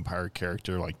of the Empire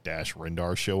character like Dash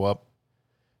Rendar show up.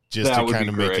 Just to kind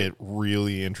of make it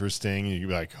really interesting. You'd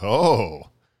be like,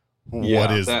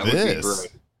 what is this?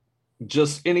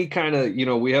 Just any kind of,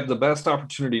 we have the best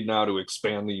opportunity now to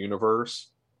expand the universe.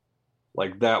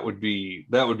 Like that would be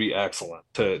excellent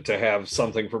to have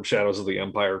something from Shadows of the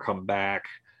Empire come back,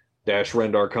 Dash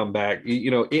Rendar come back,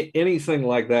 anything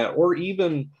like that, or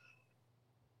even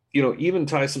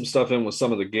tie some stuff in with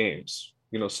some of the games.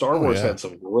 Star Wars had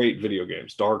some great video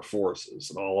games, Dark Forces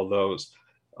and all of those,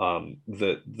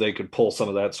 that they could pull some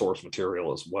of that source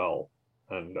material as well.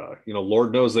 And,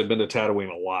 Lord knows they've been to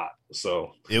Tatooine a lot.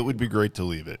 So it would be great to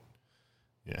leave it.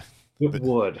 Yeah.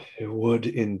 It would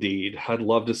indeed. I'd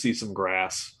love to see some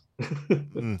grass.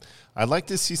 I'd like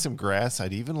to see some grass.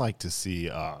 I'd even like to see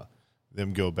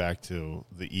them go back to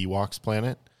the Ewoks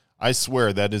planet. I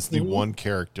swear that is the one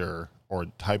character or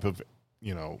type of,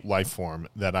 life form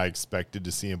that I expected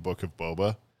to see in Book of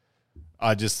Boba.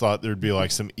 I just thought there'd be like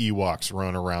some Ewoks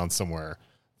running around somewhere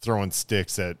throwing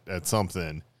sticks at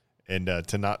something. And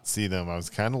to not see them, I was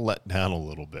kind of let down a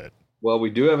little bit. Well, we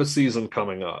do have a season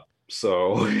coming up.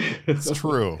 So it's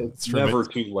true. It's true. Never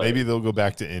too late. Maybe they'll go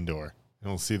back to Endor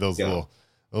and we'll see those little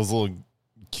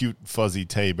cute fuzzy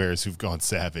teddy bears who've gone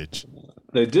savage.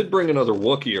 They did bring another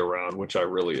Wookiee around, which I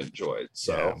really enjoyed.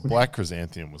 So Black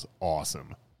Chrysanthemum was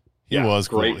awesome. He was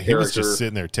great. Cool. He was just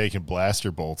sitting there taking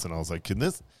blaster bolts, and I was like, "Can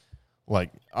this?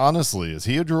 Like, honestly, is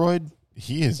he a droid?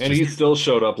 He is." And he still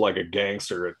showed up like a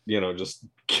gangster, just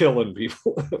killing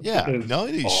people. Yeah, not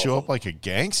only did he show up like a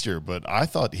gangster, but I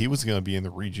thought he was going to be in the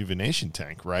rejuvenation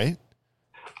tank, right?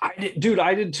 I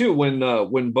did too. When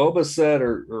Boba said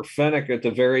or Fennec at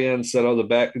the very end said,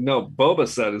 Boba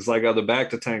said is like, the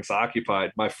back to tank's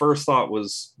occupied. My first thought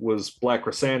was Black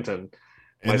Chrysanthemum.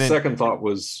 My second thought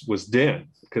was Din,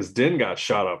 because Din got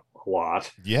shot up a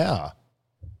lot. Yeah.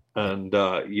 And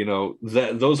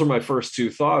those are my first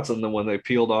two thoughts. And then when they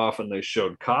peeled off and they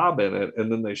showed Cobb in it,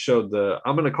 and then they showed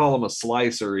I'm going to call him a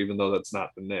slicer, even though that's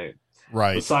not the name.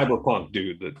 Right. The cyberpunk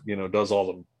dude that, you know, does all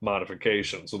the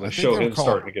modifications. When I they think show they were him called-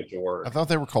 starting to get to work, I thought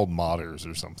they were called modders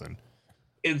or something.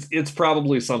 it's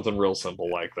probably something real simple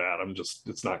like that.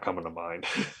 It's not coming to mind.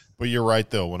 But you're right,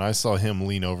 though. When I saw him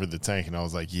lean over the tank, and I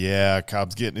was like, yeah,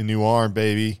 Cobb's getting a new arm,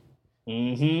 baby.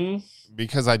 Mm-hmm.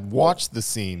 Because I'd watched the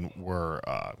scene where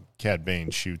Cad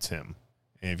Bane shoots him.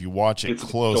 And if you watch it It's the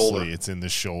closely, shoulder. it's in the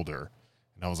shoulder.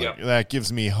 And I was Yep. like, that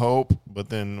gives me hope. But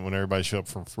then when everybody showed up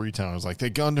from Freetown, I was like, they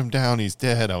gunned him down. He's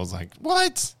dead. I was like,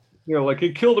 what? You know, like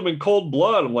he killed him in cold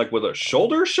blood. I'm like, with a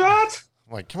shoulder shot?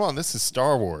 I'm like, come on, this is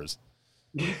Star Wars.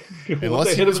 Unless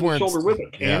they hit him in the shoulder with a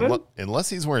cannon? Unless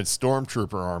he's wearing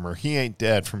stormtrooper armor, he ain't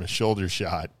dead from a shoulder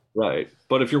shot. Right.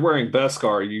 But if you're wearing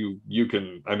Beskar, you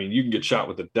can get shot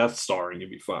with the Death Star and you'll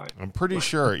be fine. I'm pretty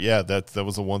sure, yeah, that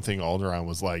was the one thing Alderaan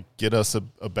was like, get us a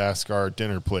Beskar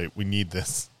dinner plate. We need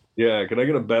this. Yeah, can I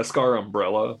get a Beskar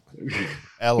umbrella?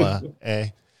 Ella, eh?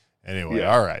 Anyway,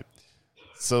 Yeah. all right.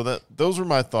 So those were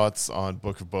my thoughts on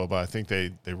Book of Boba. I think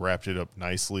they wrapped it up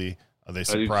nicely. They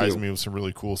do surprised too. me with some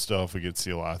really cool stuff. We get to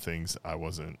see a lot of things I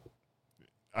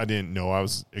didn't know I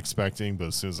was expecting, but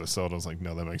as soon as I saw it, I was like,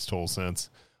 no, that makes total sense.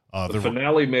 The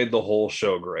finale made the whole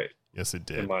show great, Yes, it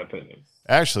did. in my opinion.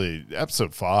 Actually,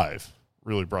 episode 5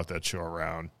 really brought that show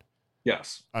around.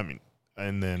 Yes. I mean,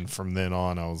 and then from then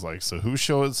on, I was like, so whose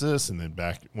show is this? And then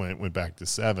when it went back to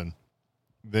 7,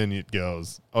 then it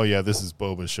goes, oh yeah, this is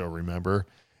Boba's show, remember?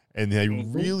 And they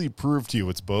really prove to you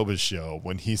it's Boba's show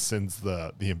when he sends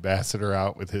the ambassador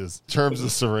out with his terms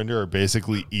of surrender are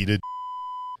basically eat it.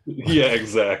 Yeah,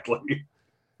 exactly.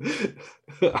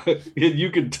 And you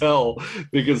can tell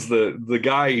because the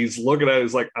guy he's looking at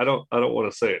is like, I don't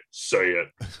want to say it. Say it.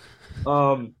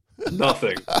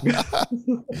 Nothing.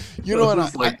 You know what?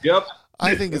 It's like, yep.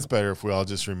 I think it's better if we all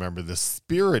just remember the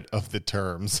spirit of the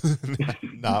terms,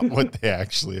 not what they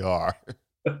actually are.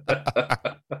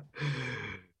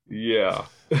 Yeah.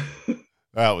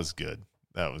 That was good.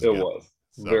 That was It good. was.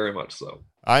 So- Very much so.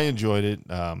 I enjoyed it.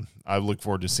 I look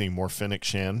forward to seeing more Fennec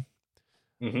Shan.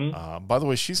 Mm-hmm. By the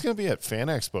way, she's going to be at Fan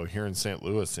Expo here in St.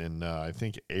 Louis in I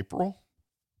think April.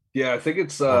 Yeah, I think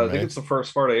it's Or I think May. it's the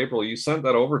first part of April. You sent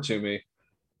that over to me,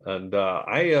 and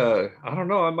I don't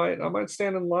know. I might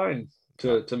stand in line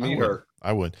to meet her.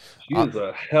 I would. She is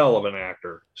a hell of an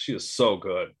actor. She is so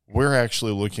good. We're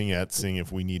actually looking at seeing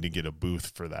if we need to get a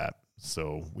booth for that.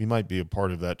 So we might be a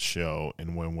part of that show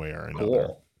in one way or another.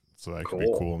 Cool. So that could be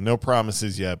Cool. cool. No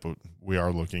promises yet, but we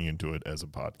are looking into it as a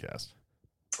podcast.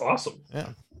 Awesome. Yeah.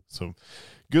 So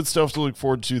good stuff to look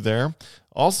forward to there.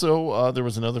 Also, there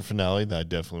was another finale that I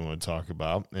definitely want to talk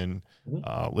about. And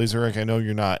Laser Rick, I know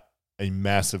you're not a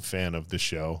massive fan of the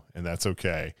show, and that's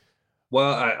okay.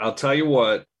 Well, I'll tell you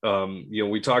what.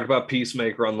 We talked about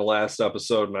Peacemaker on the last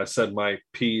episode, and I said my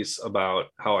piece about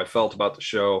how I felt about the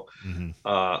show. Mm-hmm.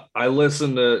 I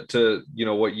listened to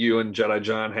what you and Jedi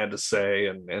John had to say,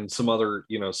 and some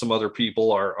other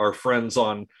people, our friends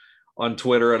on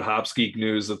Twitter at Hops Geek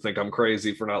News that think I'm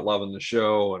crazy for not loving the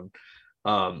show,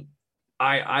 and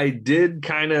I did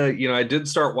kind of I did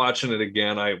start watching it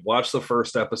again. I watched the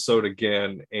first episode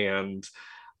again, and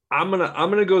I'm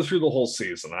gonna go through the whole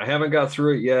season. I haven't got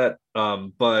through it yet,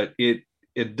 but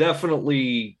it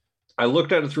definitely, I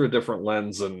looked at it through a different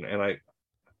lens, and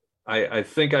I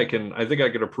think I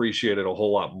could appreciate it a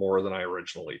whole lot more than I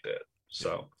originally did.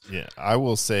 So Yeah, I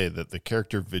will say that the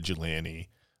character Vigilante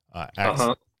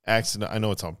accident. I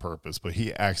know it's on purpose, but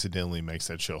he accidentally makes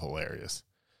that show hilarious.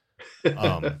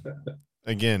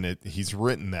 Again, he's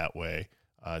written that way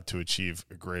to achieve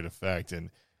a great effect. And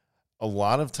a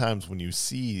lot of times when you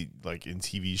see, like in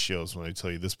TV shows, when they tell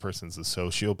you this person's a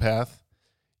sociopath,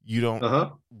 you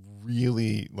don't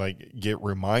really like get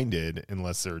reminded,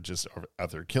 unless they're just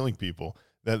out there killing people,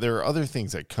 that there are other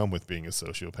things that come with being a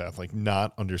sociopath, like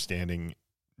not understanding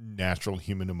natural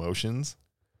human emotions.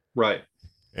 Right.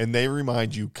 And they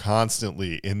remind you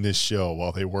constantly in this show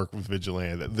while they work with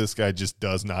Vigilante that this guy just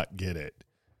does not get it.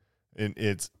 And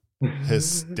it's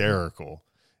hysterical.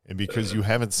 And because you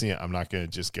haven't seen it, I'm not going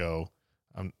to just go,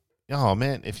 oh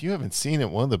man, if you haven't seen it,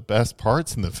 one of the best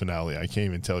parts in the finale, I can't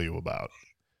even tell you about.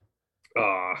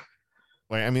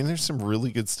 Like, I mean, there's some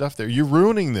really good stuff there. You're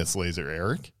ruining this, Laser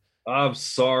Eric. I'm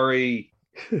sorry.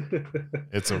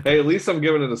 It's okay. Hey, at least I'm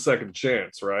giving it a second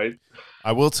chance, right?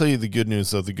 I will tell you the good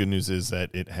news, though. The good news is that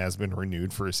it has been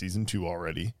renewed for a season 2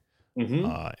 already. Mm-hmm.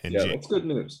 And Yeah, that's good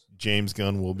news. James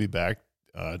Gunn will be back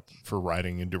for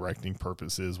writing and directing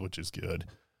purposes, which is good.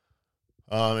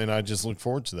 And I just look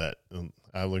forward to that.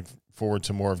 I look forward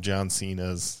to more of John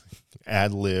Cena's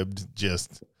ad-libbed,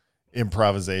 just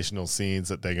improvisational scenes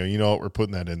that they go, you know what, we're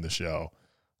putting that in the show.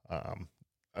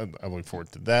 I look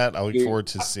forward to that. I look forward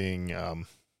to seeing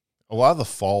a lot of the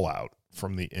fallout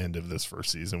from the end of this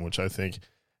first season, which I think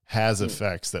has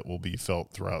effects that will be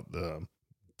felt throughout the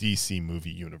DC movie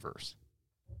universe.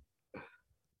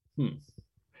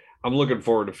 I'm looking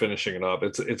forward to finishing it up.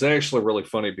 It's actually really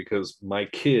funny because my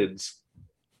kids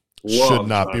should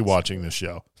not be watching the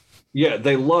show. Yeah,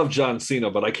 they love John Cena,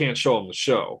 but I can't show them the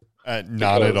show.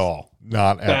 Not at all.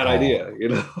 Not at all. Bad idea, you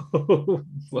know.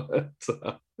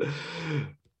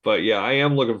 But yeah, I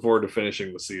am looking forward to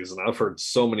finishing the season. I've heard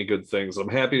so many good things. I'm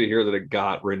happy to hear that it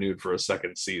got renewed for a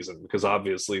second season because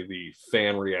obviously the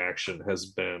fan reaction has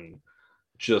been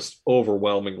just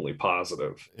overwhelmingly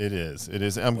positive. It is. It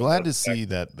is. I'm glad to see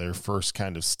that their first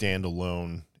kind of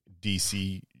standalone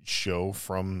DC show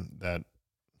from that,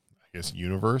 I guess,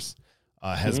 universe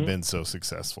has been so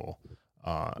successful.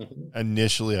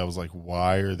 Initially, I was like,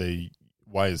 why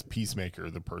is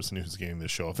Peacemaker the person who's getting this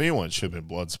show? If anyone, it should have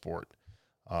been Bloodsport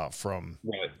from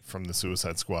the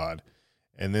Suicide Squad.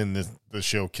 And then the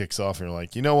show kicks off and you're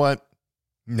like, you know what?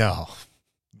 No,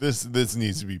 this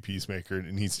needs to be Peacemaker.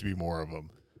 It needs to be more of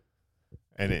them.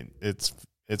 And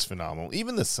it's phenomenal.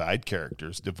 Even the side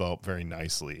characters develop very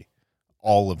nicely,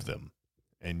 all of them.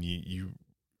 And you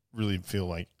really feel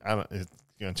like,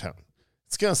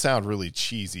 it's going to sound really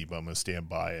cheesy, but I'm going to stand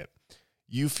by it.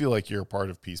 You feel like you're a part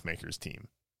of Peacemaker's team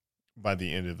by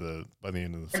the end of the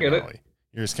finale.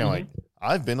 You're just kind of like,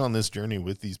 I've been on this journey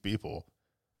with these people.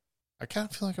 I kind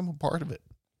of feel like I'm a part of it.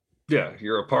 Yeah,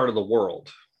 you're a part of the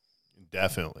world.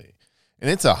 Definitely. And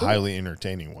it's a highly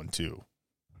entertaining one too.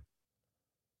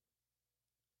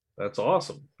 That's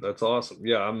awesome. That's awesome.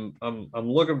 Yeah, I'm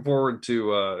looking forward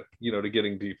to to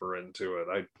getting deeper into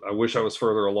it. I wish I was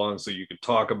further along so you could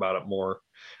talk about it more.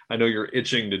 I know you're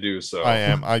itching to do so. I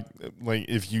am. I like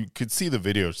if you could see the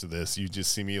videos to this, you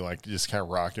just see me like just kind of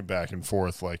rocking back and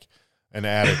forth like an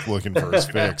addict looking for his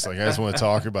fix. Like I just want to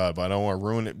talk about it, but I don't want to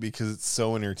ruin it because it's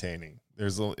so entertaining.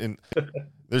 There's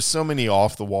so many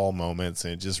off the wall moments,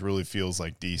 and it just really feels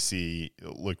like DC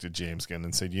looked at James Gunn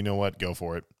and said, "You know what? Go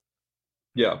for it."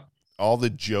 Yeah. All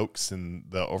the jokes and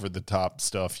the over the top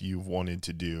stuff you've wanted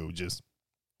to do, just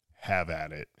have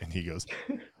at it. And he goes,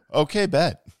 "Okay,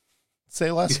 bet.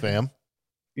 Say less, fam."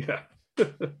 Yeah.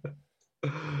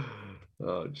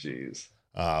 Oh, geez.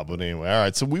 But anyway, all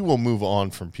right. So we will move on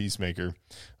from Peacemaker,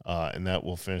 and that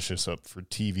will finish us up for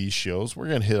TV shows. We're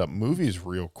going to hit up movies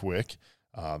real quick.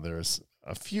 There's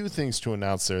a few things to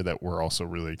announce there that we're also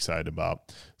really excited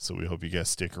about. So we hope you guys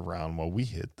stick around while we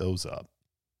hit those up.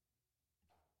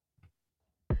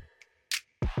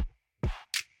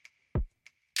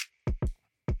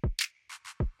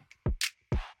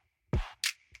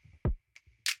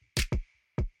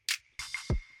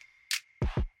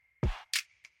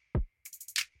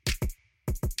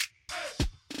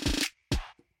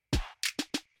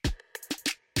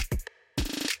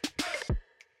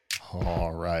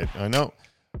 All right. I know.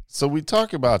 So we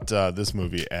talk about this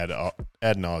movie ad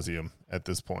nauseum at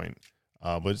this point,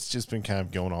 but it's just been kind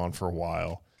of going on for a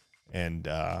while. And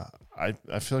I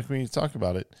feel like we need to talk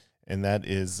about it. And that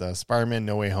is Spider-Man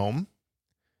No Way Home.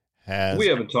 We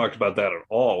haven't talked about that at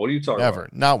all. What are you talking about? Never.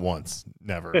 Not once.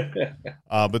 Never.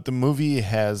 But the movie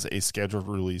has a scheduled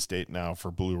release date now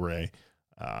for Blu-ray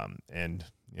and,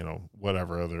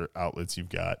 whatever other outlets you've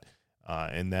got.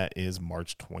 And that is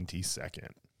March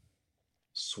 22nd.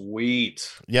 Sweet.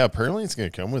 Yeah, apparently it's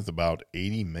going to come with about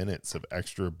 80 minutes of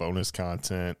extra bonus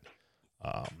content,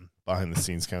 behind the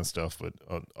scenes kind of stuff, but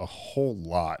a whole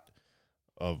lot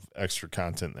of extra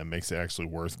content that makes it actually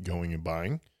worth going and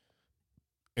buying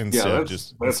instead of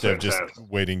just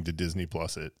waiting to Disney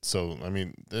Plus it. So, I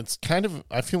mean, it's kind of,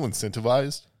 I feel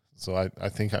incentivized. So I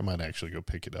think I might actually go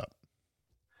pick it up.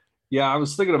 Yeah, I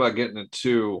was thinking about getting it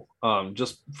too,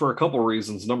 just for a couple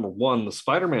reasons. Number one, the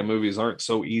Spider-Man movies aren't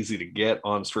so easy to get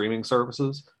on streaming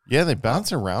services. Yeah, they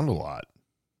bounce around a lot.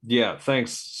 Yeah,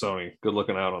 thanks, Sony. Good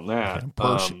looking out on that.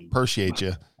 Appreciate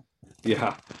you.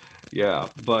 Yeah.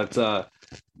 But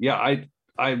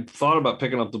I thought about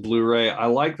picking up the Blu-ray. I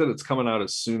like that it's coming out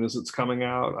as soon as it's coming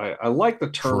out. I like the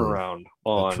turnaround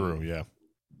on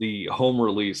the home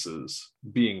releases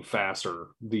being faster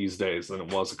these days than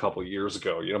it was a couple of years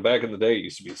ago. Back in the day, it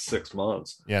used to be 6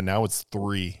 months. Yeah, now it's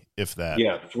 3, if that.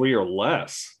 Yeah, 3 or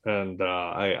less. And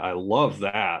I love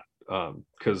that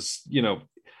because,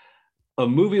 a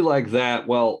movie like that,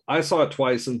 well, I saw it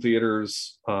twice in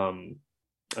theaters. I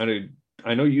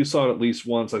know you saw it at least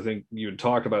once. I think you had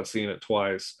talked about seeing it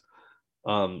twice.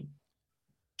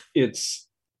 It's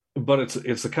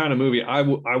the kind of movie I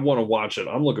want to watch it.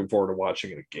 I'm looking forward to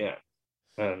watching it again.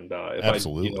 And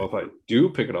if I do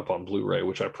pick it up on Blu-ray,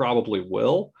 which I probably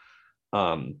will,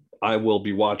 I will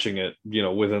be watching it,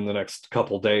 within the next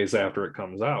couple days after it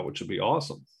comes out, which would be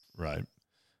awesome. Right.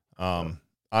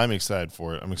 I'm excited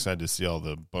for it. I'm excited to see all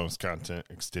the bonus content,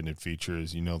 extended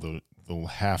features. You know, they'll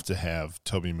have to have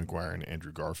Tobey Maguire and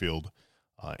Andrew Garfield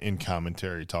in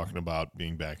commentary talking about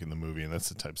being back in the movie, and that's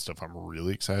the type of stuff I'm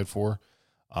really excited for.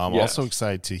 I'm also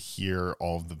excited to hear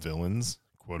all of the villains,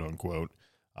 quote unquote.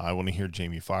 I want to hear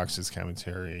Jamie Foxx's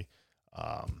commentary.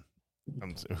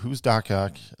 Who's Doc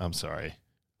Ock? I'm sorry.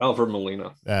 Alfred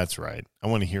Molina. That's right. I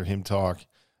want to hear him talk.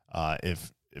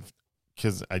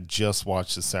 Because I just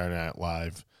watched the Saturday Night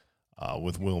Live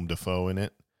with Willem Dafoe in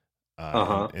it,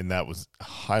 and that was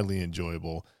highly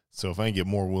enjoyable. So if I can get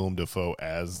more Willem Dafoe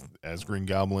as Green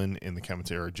Goblin in the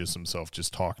commentary, just himself,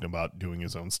 just talking about doing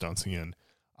his own stunts again,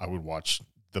 I would watch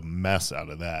the mess out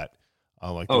of that.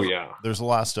 There's a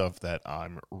lot of stuff that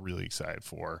I'm really excited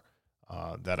for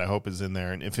that I hope is in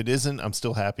there. And if it isn't, I'm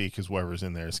still happy because whoever's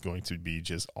in there is going to be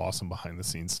just awesome behind the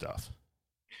scenes stuff.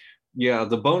 Yeah,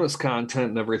 the bonus content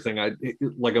and everything.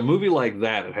 Like a movie like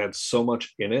that, it had so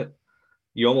much in it.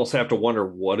 You almost have to wonder,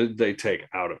 what did they take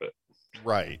out of it?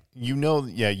 Right.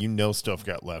 Stuff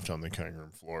got left on the cutting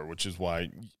room floor, which is why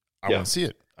I want to see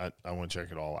it. I want to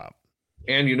check it all out.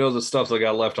 And the stuff that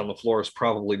got left on the floor is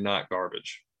probably not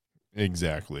garbage.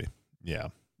 Exactly. Yeah,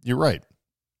 you're right.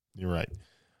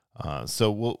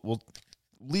 So we'll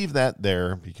leave that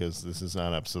there because this is not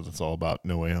an episode that's all about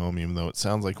No Way Home, even though it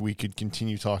sounds like we could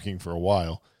continue talking for a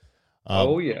while. But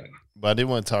I did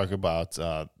want to talk about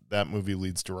that movie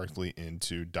leads directly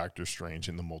into Doctor Strange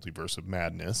in the Multiverse of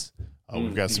Madness.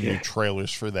 We've got some new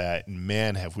trailers for that, and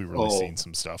man, have we really seen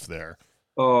some stuff there.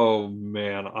 Oh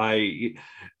man,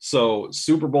 so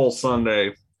Super Bowl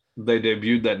Sunday, they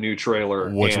debuted that new trailer,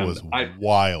 which was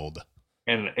wild.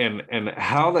 And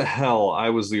how the hell I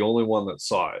was the only one that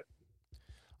saw it.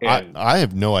 And I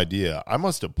have no idea. I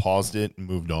must have paused it and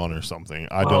moved on or something.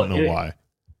 I don't know why.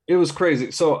 It was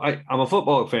crazy. So I'm a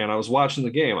football fan. I was watching the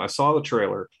game. I saw the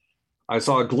trailer. I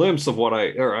saw a glimpse of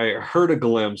I heard a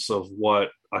glimpse of what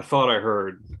I thought I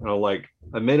heard.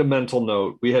 I made a mental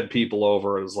note. We had people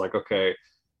over. It was like, okay,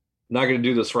 not going to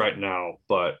do this right now,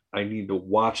 but I need to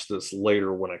watch this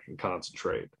later when I can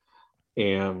concentrate.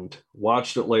 And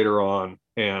watched it later on.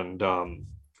 And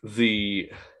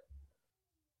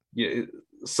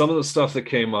some of the stuff that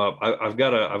came up, I've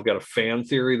got a fan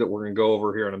theory that we're going to go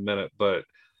over here in a minute, but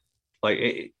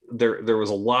there was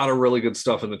a lot of really good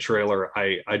stuff in the trailer.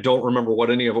 I don't remember what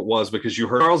any of it was because you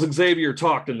heard Charles Xavier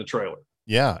talked in the trailer.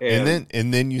 Yeah.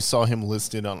 And then you saw him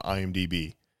listed on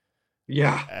IMDb.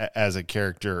 Yeah. As a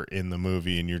character in the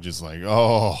movie. And you're just like,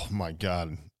 oh my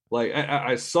God.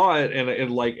 I saw it and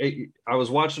I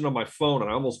was watching on my phone and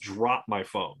I almost dropped my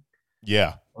phone.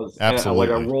 Yeah,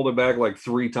 absolutely. I rolled it back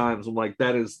 3 times. I'm like,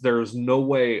 there is no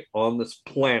way on this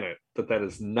planet that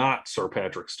is not Sir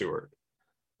Patrick Stewart.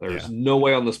 There's no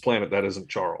way on this planet that isn't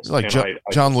Charles. Like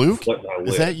John Luke?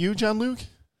 Is that you, John Luke?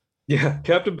 Yeah,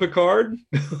 Captain Picard.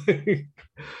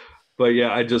 But yeah,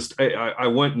 I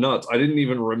went nuts. I didn't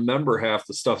even remember half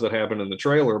the stuff that happened in the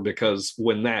trailer because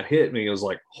when that hit me, it was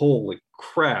like, holy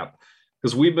crap.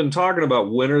 Because we've been talking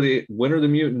about when are the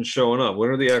mutants showing up? When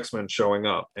are the X-Men showing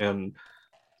up? And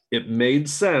it made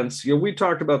sense. We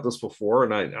talked about this before,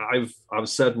 and I've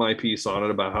said my piece on it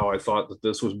about how I thought that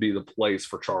this would be the place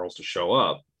for Charles to show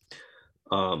up.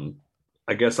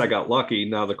 I guess I got lucky.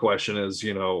 Now the question is,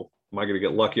 am I going to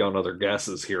get lucky on other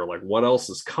guesses here? Like, what else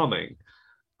is coming?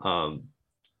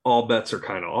 All bets are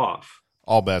kind of off.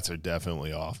 All bets are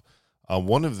definitely off.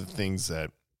 One of the things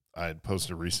that I had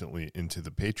posted recently into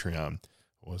the Patreon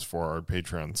was for our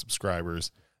Patreon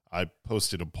subscribers. I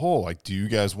posted a poll like, do you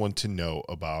guys want to know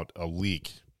about a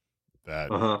leak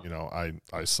that,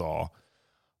 I saw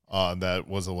that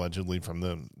was allegedly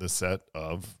from the set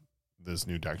of this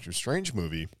new Doctor Strange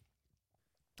movie?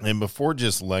 And before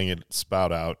just letting it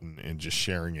spout out and just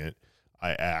sharing it,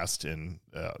 I asked, and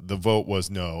the vote was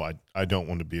no, I don't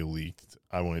want to be leaked.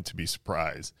 I want it to be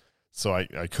surprise. So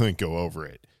I couldn't go over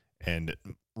it. And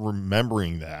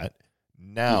remembering that,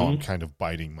 now I'm kind of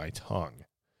biting my tongue.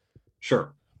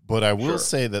 Sure. But I will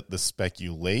say that the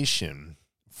speculation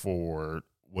for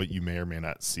what you may or may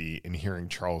not see in hearing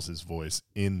Charles's voice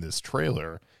in this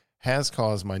trailer has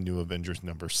caused my new Avengers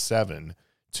number 7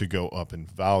 to go up in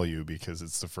value because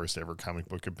it's the first ever comic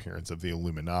book appearance of the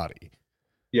Illuminati.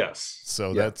 Yes.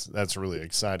 So that's really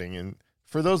exciting. And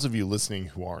for those of you listening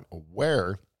who aren't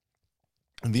aware,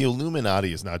 the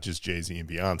Illuminati is not just Jay-Z and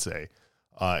Beyonce.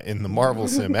 In the Marvel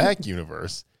Cinematic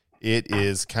Universe, it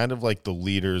is kind of like the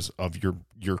leaders of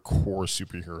your core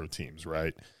superhero teams,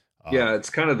 right? It's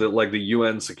kind of like the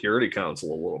UN Security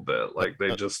Council a little bit. Like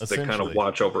they kind of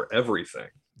watch over everything.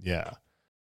 Yeah.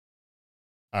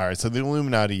 All right. So the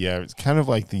Illuminati, it's kind of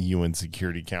like the UN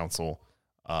Security Council.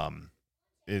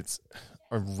 It's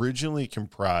originally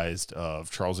comprised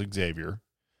of Charles Xavier,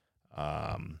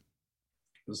 Tony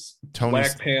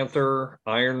Black Panther,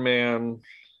 Iron Man.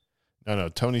 No,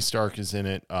 Tony Stark is in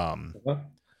it.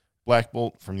 Black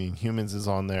Bolt from the Inhumans is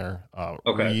on there.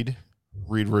 Okay.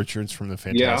 Reed Richards from the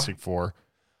Fantastic Four.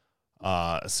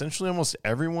 Essentially almost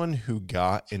everyone who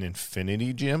got an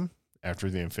Infinity Gem after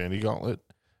the Infinity Gauntlet,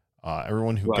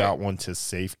 everyone who got one to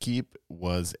safekeep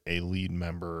was a lead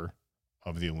member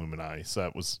of the Illuminati. So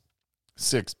that was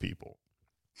 6 people.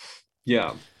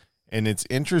 Yeah. And it's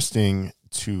interesting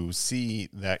to see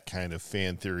that kind of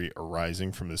fan theory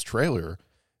arising from this trailer,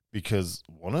 because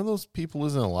one of those people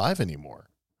isn't alive anymore,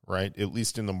 right? At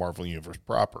least in the Marvel Universe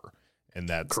proper. And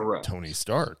that's correct. Tony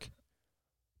Stark.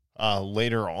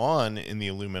 Later on in the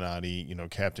Illuminati,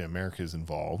 Captain America is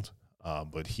involved,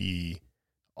 but he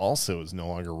also is no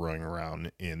longer running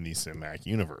around in the cinematic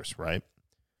universe, right?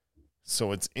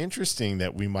 So it's interesting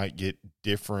that we might get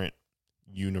different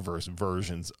universe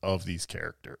versions of these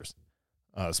characters,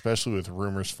 especially with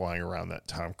rumors flying around that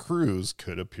Tom Cruise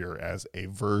could appear as a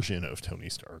version of Tony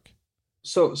Stark.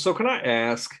 So can I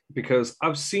ask, because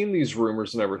I've seen these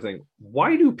rumors and everything,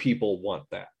 why do people want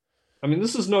that? I mean,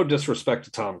 this is no disrespect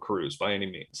to Tom Cruise by any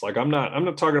means. Like, I'm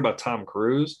not talking about Tom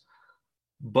Cruise,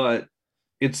 but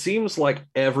it seems like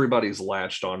everybody's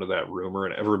latched onto that rumor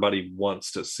and everybody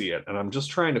wants to see it. And I'm just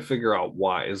trying to figure out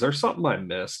why. Is there something I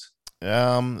missed?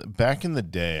 Back in the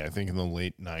day, I think in the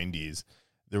late 90s,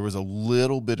 there was a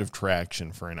little bit of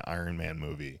traction for an Iron Man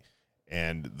movie.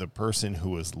 And the person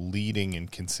who was leading in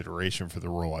consideration for the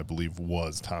role, I believe,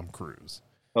 was Tom Cruise.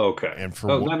 Okay. And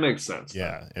that makes sense.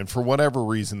 Yeah. And for whatever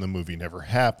reason, the movie never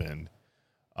happened.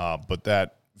 But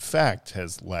that fact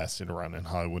has lasted around in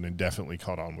Hollywood and definitely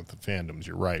caught on with the fandoms.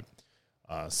 You're right.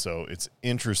 So it's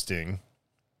interesting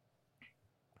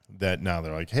that now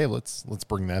they're like, hey, let's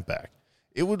bring that back.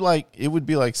 It would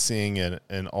be like seeing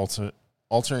an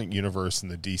alternate universe in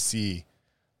the DC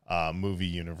movie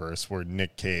universe where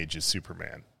Nick Cage is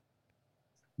Superman.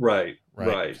 Right.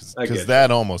 Because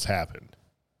that almost happened.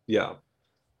 Yeah.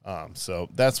 So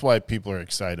that's why people are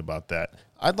excited about that.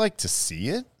 I'd like to see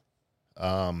it.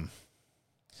 But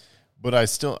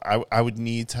I would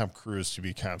need Tom Cruise to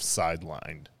be kind of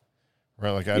sidelined,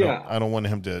 right? Like I don't want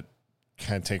him to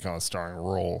kind of take on a starring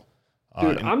role.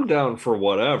 Dude, I'm down for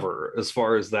whatever as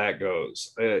far as that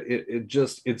goes.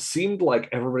 It seemed like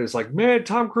everybody's like, man,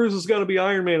 Tom Cruise is going to be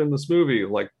Iron Man in this movie.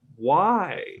 Like,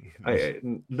 why?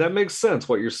 That makes sense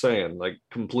what you're saying, like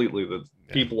completely. That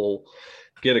people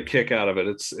get a kick out of it.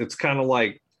 It's kind of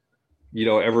like,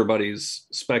 everybody's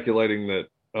speculating that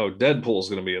Deadpool's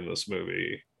going to be in this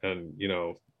movie, and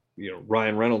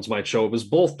Ryan Reynolds might show up as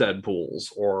both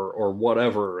Deadpools or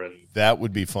whatever, and that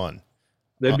would be fun.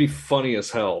 That'd be funny as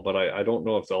hell, but I don't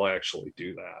know if they'll actually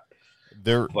do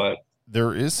that.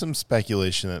 There is some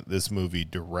speculation that this movie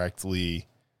directly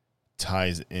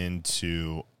ties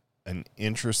into an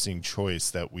interesting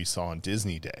choice that we saw on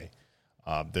Disney Day.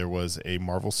 There was a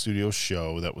Marvel Studios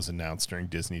show that was announced during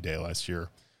Disney Day last year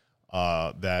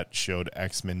that showed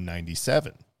X-Men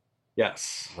 97.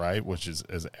 Yes. Right? Which is,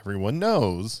 as everyone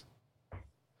knows,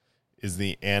 is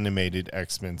the animated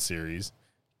X-Men series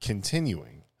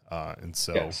continuing. And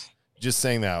so just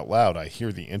saying that out loud, I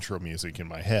hear the intro music in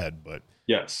my head, but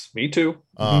yes, me too.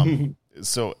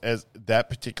 So as that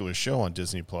particular show on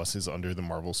Disney Plus is under the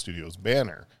Marvel Studios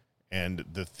banner. And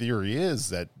the theory is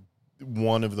that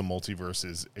one of the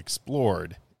multiverses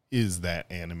explored is that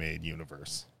animated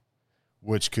universe,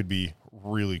 which could be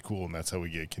really cool. And that's how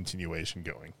we get a continuation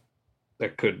going.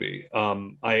 That could be.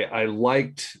 I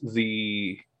liked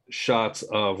the shots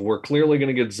of, we're clearly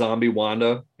going to get Zombie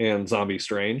Wanda and Zombie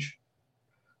Strange.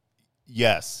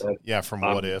 Yes. From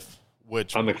What If,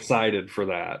 which I'm excited for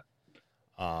that.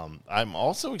 I'm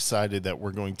also excited that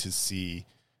we're going to see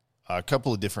a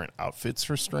couple of different outfits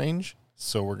for Strange.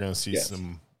 So we're going to see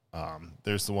some,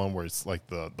 there's the one where it's like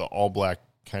the all black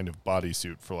kind of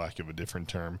bodysuit, for lack of a different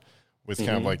term, with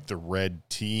kind of like the red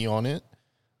T on it.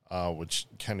 Which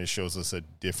kind of shows us a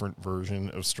different version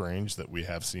of Strange that we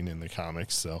have seen in the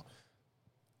comics. So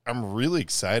I'm really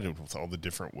excited with all the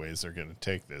different ways they're going to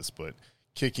take this. But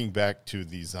kicking back to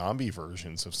the zombie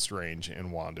versions of Strange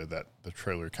and Wanda that the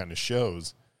trailer kind of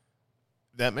shows,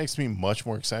 that makes me much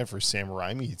more excited for Sam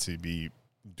Raimi to be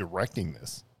directing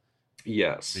this.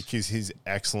 Yes. Because he's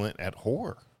excellent at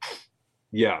horror.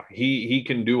 Yeah, he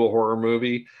can do a horror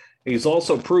movie. He's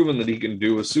also proven that he can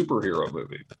do a superhero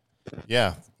movie.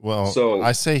 Yeah, well, so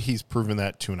I say he's proven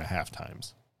that 2.5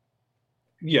 times.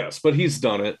 Yes, but he's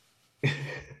done it.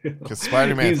 Because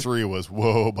Spider-Man 3 was,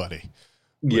 whoa, buddy.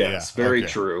 Yes, yeah, very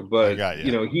okay. true. I But got you.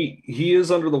 you know, he is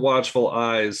under the watchful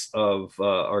eyes of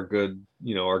our good,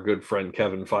 our good friend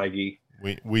Kevin Feige,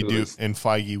 We who do, is, in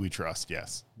Feige we trust.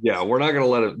 Yes. yeah, we're not going to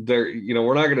let it there.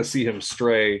 We're not going to see him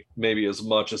stray maybe as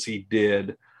much as he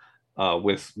did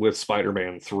with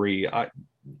Spider-Man 3.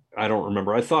 I don't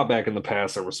remember. I thought back in the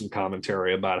past there was some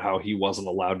commentary about how he wasn't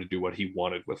allowed to do what he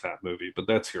wanted with that movie, but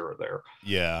that's here or there.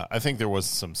 Yeah, I think there was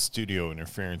some studio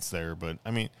interference there, but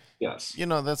I mean, Yes,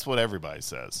 that's what everybody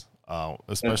says, that's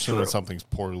especially when true. something's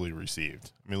poorly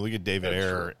received. I mean, look at David That's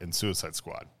Ayer true. in Suicide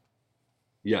Squad.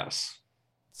 Yes,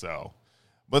 So,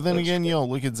 but then That's again, true.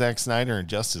 look at Zack Snyder in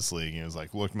Justice League. And it was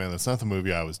like, look, man, that's not the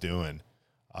movie I was doing.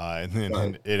 And then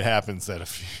Right. it happens that a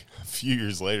few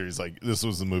years later, he's like, this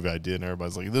was the movie I did. And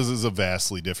everybody's like, this is a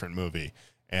vastly different movie.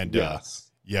 And Yes.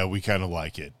 yeah, we kind of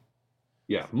like it.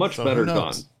 Yeah, much So better who done,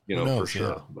 knows? Who for knows?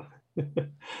 sure.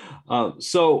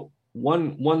 So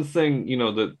one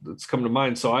thing that's come to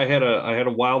mind. So I had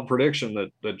a wild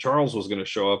prediction that Charles was going to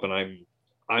show up, and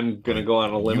I'm going to go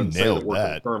on a limb You and say that nailed we're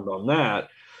that. confirmed on that.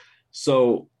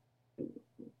 So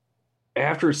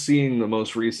after seeing the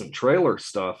most recent trailer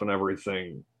stuff and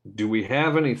everything, do we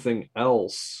have anything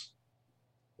else?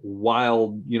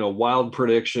 Wild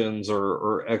predictions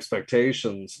or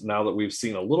expectations now that we've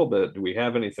seen a little bit? Do we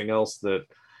have anything else that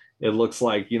it looks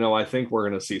like, I think we're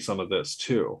going to see some of this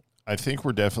too? I think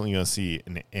we're definitely going to see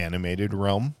an animated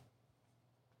realm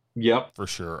Yep. for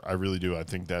sure. I really do. I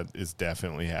think that is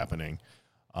definitely happening.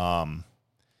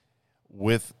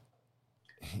 With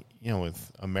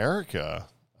America,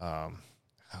 I'm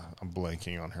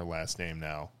blanking on her last name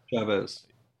now. Chavez.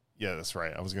 Yeah, that's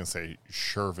right. I was going to say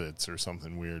Shervitz or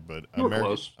something weird, but You were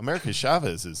close. America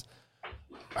Chavez is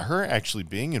her actually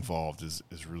being involved is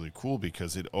really cool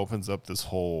because it opens up this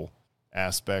whole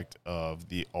aspect of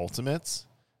the Ultimates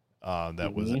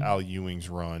that was Al Ewing's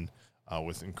run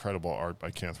with incredible art by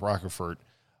Kenneth Rockefort,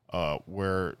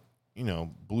 where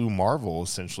Blue Marvel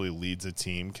essentially leads a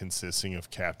team consisting of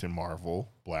Captain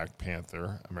Marvel, Black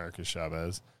Panther, America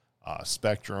Chavez,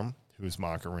 Spectrum, who is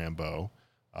Monica Rambeau,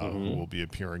 who will be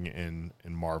appearing in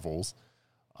Marvels,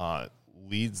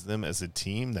 leads them as a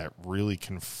team that really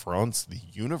confronts the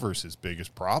universe's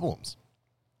biggest problems.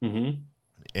 Mm-hmm.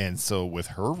 And so with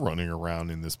her running around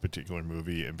in this particular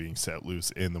movie and being set loose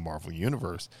in the Marvel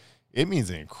universe, it means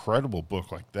an incredible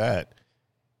book like that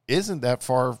isn't that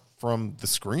far from the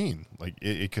screen. Like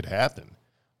it could happen.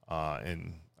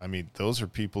 And I mean, those are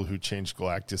people who changed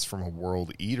Galactus from a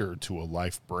world eater to a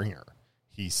life bringer.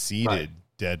 He seeded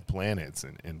dead planets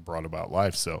and brought about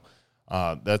life. So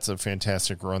that's a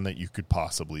fantastic run that you could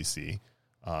possibly see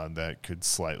that could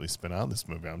slightly spin out this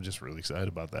movie. I'm just really excited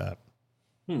about that.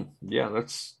 Yeah,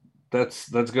 that's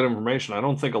good information. I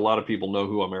don't think a lot of people know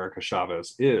who America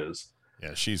Chavez is,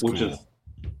 Yeah, she's which cool. is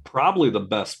probably the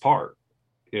best part.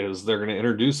 Is they're going to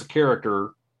introduce a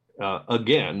character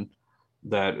again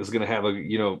that is going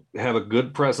to have a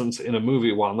good presence in a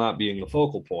movie while not being the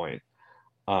focal point.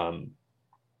 I'm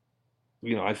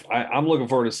looking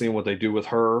forward to seeing what they do with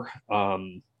her.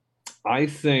 I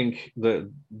think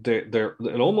that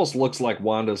it almost looks like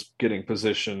Wanda's getting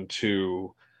positioned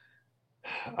to.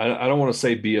 I don't want to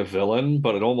say be a villain,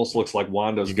 but it almost looks like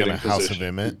Wanda's You got getting a House of positioned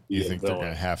Emmett? to be You a think they're villain.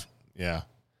 going to have? Yeah.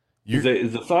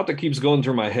 The thought that keeps going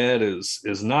through my head is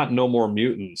not no more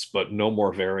mutants, but no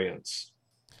more variants.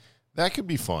 That could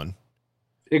be fun.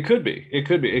 It could be. It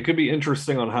could be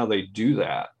interesting on how they do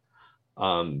that.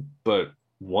 But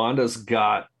Wanda's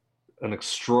got an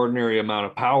extraordinary amount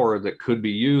of power that could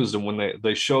be used. And when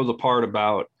they show the part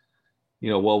about,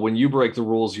 when you break the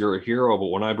rules, you're a hero, but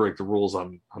when I break the rules,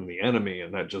 I'm the enemy,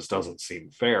 and that just doesn't seem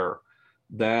fair.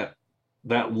 That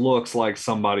looks like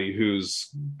somebody who's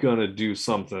gonna do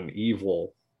something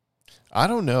evil. I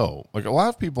don't know. Like a lot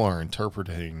of people are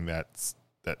interpreting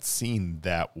that scene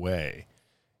that way.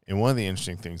 And one of the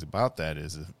interesting things about that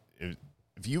is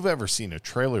if you've ever seen a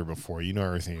trailer before,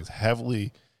 everything is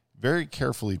very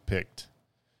carefully picked.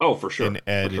 Oh, for sure. And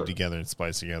added together and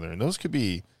spiced together. And those could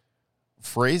be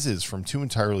phrases from two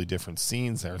entirely different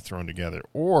scenes that are thrown together,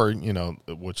 or,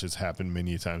 which has happened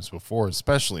many times before,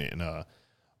 especially in a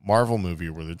Marvel movie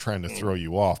where they're trying to throw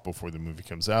you off before the movie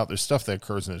comes out. There's stuff that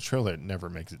occurs in the trailer that never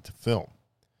makes it to film.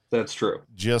 That's true.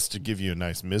 Just to give you a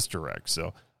nice misdirect.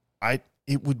 So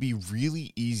it would be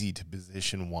really easy to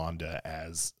position Wanda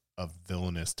as a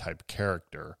villainous type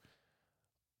character,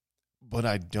 but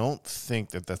I don't think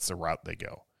that that's the route they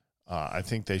go. I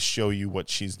think they show you what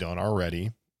she's done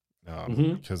already.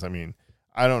 Because, I mean,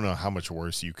 I don't know how much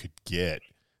worse you could get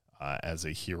as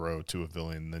a hero to a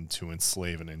villain than to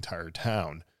enslave an entire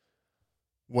town.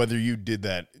 Whether you did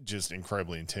that just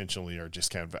incredibly intentionally or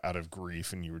just kind of out of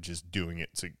grief and you were just doing it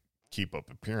to keep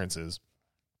up appearances.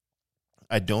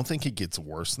 I don't think it gets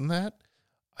worse than that.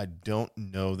 I don't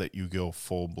know that you go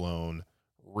full-blown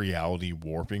reality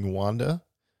warping Wanda,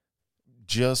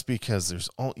 just because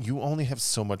you only have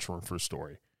so much room for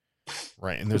story,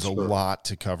 right? And there's a lot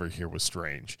to cover here with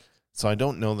Strange. So I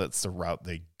don't know that's the route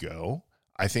they go.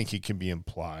 I think it can be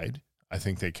implied. I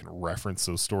think they can reference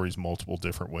those stories multiple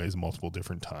different ways, multiple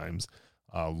different times,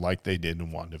 like they did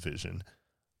in WandaVision.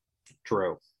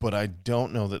 True. But I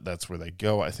don't know that that's where they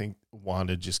go. I think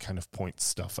Wanda just kind of points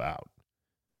stuff out.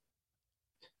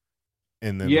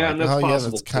 And then, and that's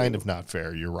that's kind of not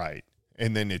fair. You're right.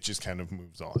 And then it just kind of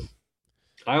moves on.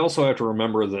 I also have to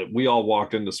remember that we all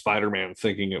walked into Spider-Man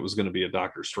thinking it was going to be a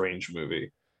Doctor Strange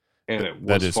movie, and it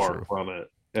was far from it.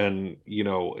 And,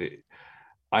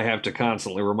 I have to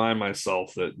constantly remind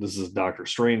myself that this is a Doctor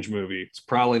Strange movie. It's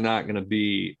probably not going to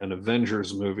be an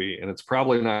Avengers movie, and it's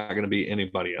probably not going to be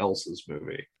anybody else's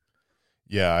movie.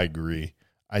 Yeah, I agree.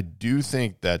 I do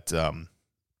think that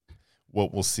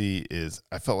what we'll see is,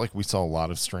 I felt like we saw a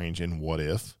lot of Strange in What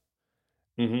If,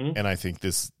 and I think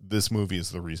this movie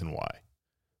is the reason why.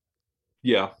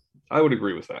 Yeah, I would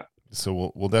agree with that.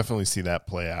 So we'll definitely see that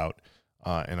play out,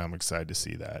 and I'm excited to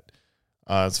see that.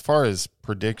 As far as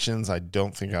predictions, I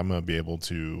don't think I'm going to be able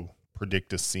to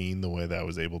predict a scene the way that I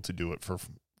was able to do it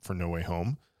for No Way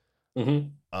Home.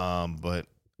 But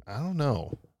I don't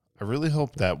know. I really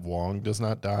hope that Wong does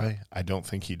not die. I don't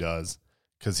think he does,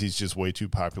 because he's just way too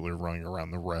popular running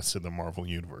around the rest of the Marvel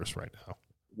universe right now.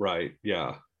 Right.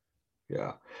 Yeah.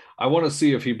 Yeah. I want to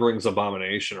see if he brings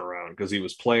Abomination around, because he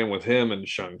was playing with him in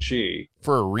Shang-Chi.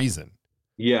 For a reason.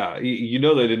 Yeah. They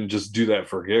didn't just do that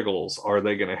for giggles. Are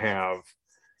they going to have,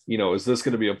 is this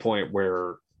going to be a point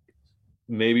where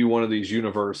maybe one of these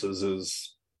universes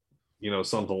is,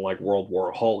 something like World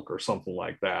War Hulk or something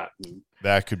like that? And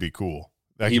that could be cool.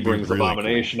 He brings really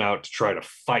Abomination out to try to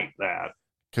fight that.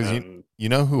 Because you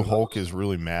know who Hulk is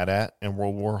really mad at in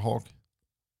World War Hulk?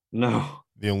 No.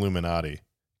 The Illuminati.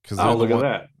 Because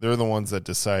they're the ones that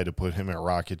decided to put him in a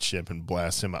rocket ship and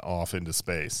blast him off into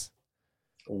space.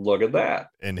 Look at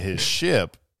that. And his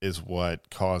ship is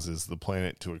what causes the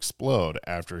planet to explode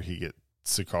after he gets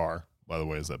Sakaar, by the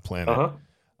way, is that planet.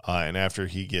 And after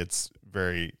he gets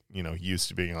very, used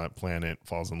to being on that planet,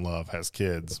 falls in love, has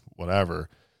kids, whatever,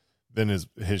 then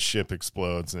his ship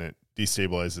explodes and it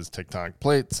destabilizes tectonic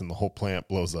plates and the whole planet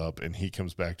blows up and he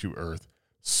comes back to Earth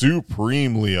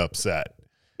supremely upset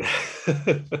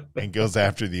and goes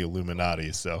after the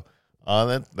Illuminati. So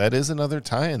that is another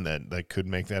tie-in that could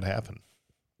make that happen.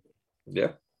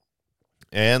 Yeah.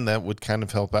 And that would kind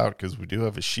of help out because we do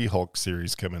have a She-Hulk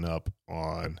series coming up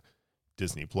on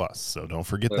Disney Plus. So don't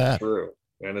forget that. That's true.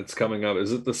 And it's coming up.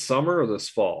 Is it this summer or this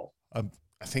fall? I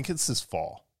think it's this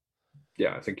fall.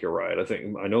 Yeah, I think you're right.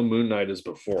 I know Moon Knight is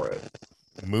before it.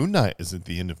 Moon Knight is at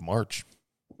the end of March.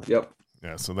 Yep.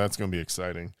 Yeah, so that's going to be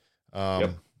exciting.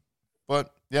 Yep.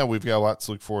 But yeah, we've got a lot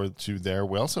to look forward to there.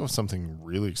 We also have something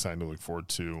really exciting to look forward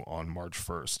to on March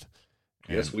 1st.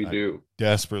 Yes, we do.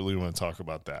 Desperately want to talk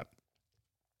about that.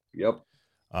 Yep.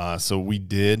 So we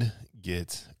did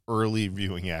get early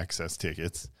viewing access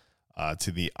tickets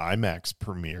to the IMAX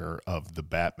premiere of The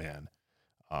Batman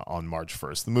on March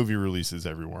 1st. The movie releases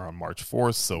everywhere on March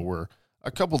 4th, so we're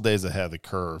a couple days ahead of the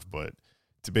curve, but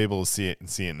to be able to see it in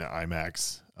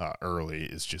IMAX early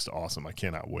is just awesome. I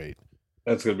cannot wait.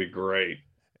 That's going to be great.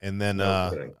 And then,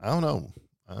 I don't know.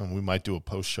 We might do a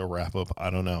post-show wrap-up. I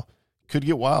don't know. Could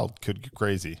get wild. Could get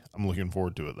crazy. I'm looking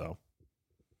forward to it, though.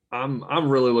 I'm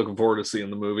really looking forward to seeing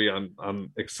the movie.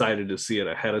 I'm excited to see it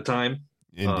ahead of time.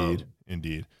 Indeed.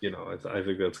 I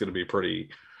think that's going to be pretty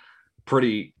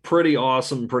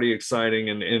awesome, pretty exciting,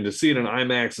 and to see it in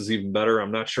IMAX is even better.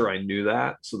 I'm not sure I knew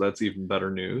that, so that's even better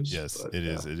news. Yes, it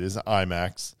is. It is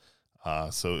IMAX.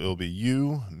 So it'll be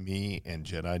you, me, and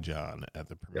Jedi John at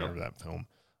the premiere of that film.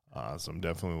 So I'm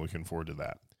definitely looking forward to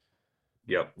that.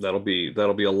 Yep, that'll be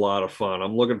a lot of fun.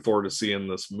 I'm looking forward to seeing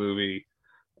this movie.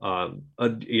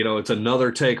 It's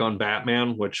another take on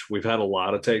Batman, which we've had a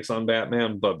lot of takes on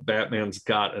Batman, but Batman's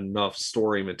got enough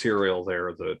story material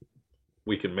there that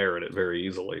we can merit it very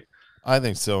easily. I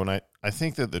think so, and I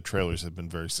think that the trailers have been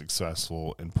very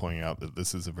successful in pointing out that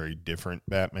this is a very different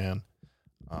Batman.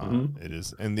 It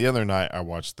is. And the other night I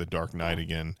watched The Dark Knight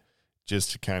again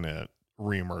just to kind of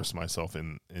re-immerse myself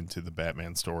into the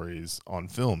Batman stories on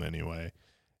film anyway.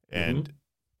 And,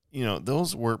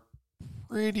 those were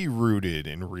pretty rooted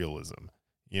in realism,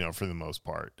 for the most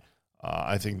part.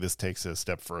 I think this takes it a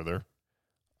step further.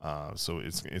 So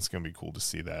it's going to be cool to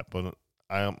see that. But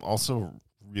I am also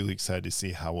really excited to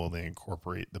see how well they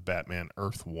incorporate the Batman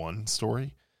Earth 1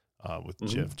 story with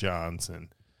Jeff Johns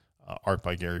and art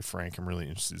by Gary Frank. I'm really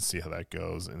interested to see how that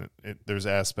goes. And there's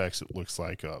aspects it looks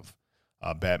like of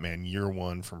Batman Year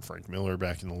One from Frank Miller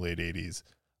back in the late 80s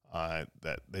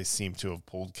that they seem to have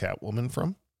pulled Catwoman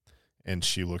from. And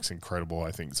she looks incredible.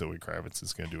 I think Zoe Kravitz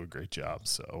is going to do a great job.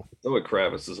 So Zoe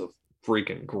Kravitz is a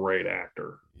freaking great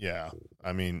actor. Yeah.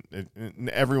 I mean,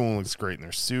 everyone looks great in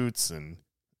their suits and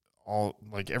all,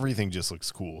 like, everything just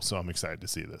looks cool. So I'm excited to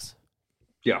see this.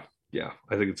 Yeah.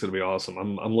 I think it's going to be awesome.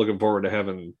 I'm looking forward to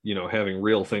having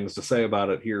real things to say about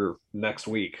it here next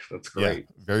week. That's great.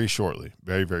 Yeah, very shortly.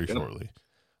 Very, very shortly.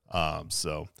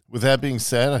 So with that being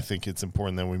said, I think it's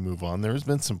important that we move on. There's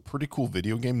been some pretty cool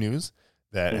video game news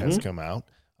that has come out.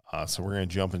 So we're going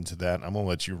to jump into that. I'm going to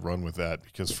let you run with that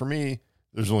because for me,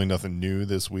 there's really nothing new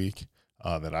this week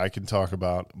that I can talk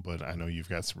about, but I know you've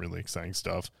got some really exciting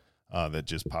stuff that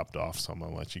just popped off. So I'm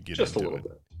going to let you get just into a little it.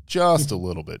 bit. Just a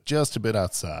little bit, just a bit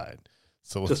outside.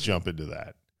 So let's jump into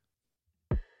that.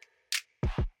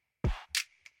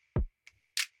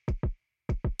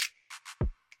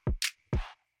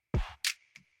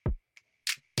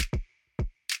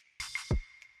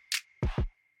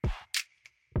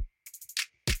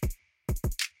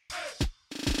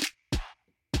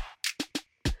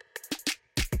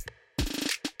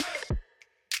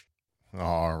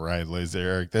 All right, Laser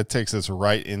Eric, that takes us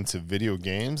right into video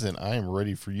games, and I am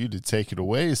ready for you to take it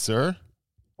away, sir.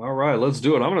 All right, let's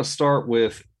do it. I'm going to start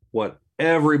with what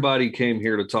everybody came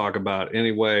here to talk about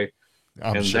anyway,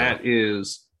 and sure. that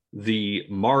is the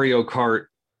Mario Kart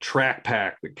track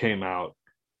pack that came out.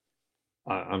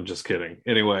 I'm just kidding.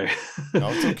 Anyway. No,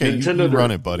 it's okay. you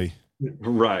run it, buddy.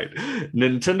 Right.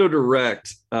 Nintendo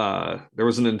Direct. There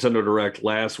was a Nintendo Direct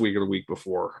last week or the week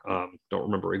before. Don't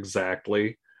remember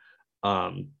exactly.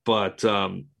 But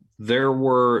there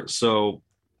were, so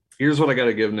here's what I got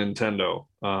to give Nintendo.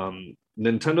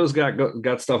 Nintendo's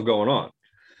got stuff going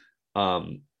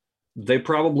on. They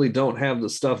probably don't have the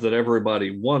stuff that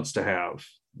everybody wants to have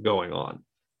going on,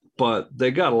 but they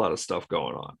got a lot of stuff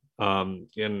going on.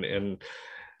 And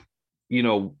you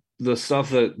know, the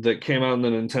stuff that came out in the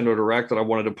Nintendo Direct that I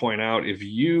wanted to point out, if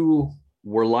you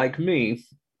were like me,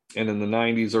 and in the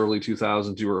 90s, early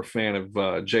 2000s, you were a fan of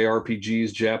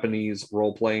JRPGs, Japanese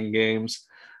role-playing games,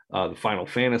 the Final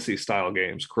Fantasy style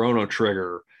games, Chrono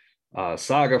Trigger,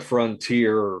 Saga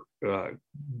Frontier,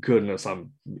 goodness,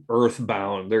 I'm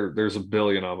Earthbound. There's a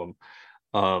billion of them.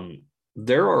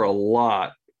 There are a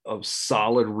lot of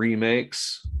solid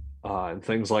remakes and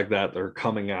things like that are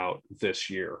coming out this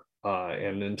year.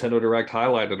 And Nintendo Direct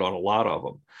highlighted on a lot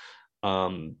of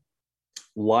them.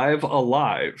 Live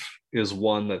Alive is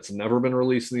one that's never been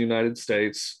released in the United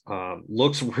States.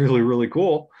 Looks really, really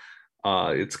cool.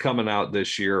 It's coming out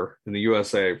this year in the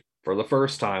USA for the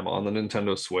first time on the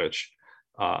Nintendo Switch.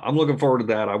 I'm looking forward to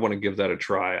that. I want to give that a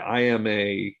try. I am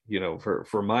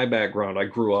for my background, I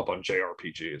grew up on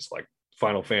JRPGs. Like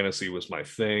Final Fantasy was my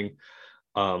thing.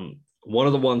 One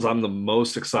of the ones I'm the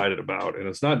most excited about, and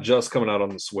it's not just coming out on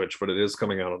the Switch, but it is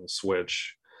coming out on the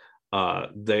Switch.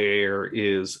 There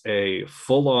is a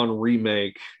full-on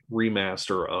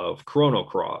remaster of Chrono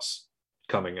Cross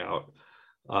coming out.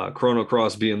 Chrono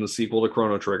Cross being the sequel to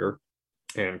Chrono Trigger.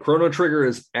 And Chrono Trigger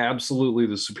is absolutely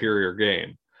the superior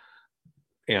game.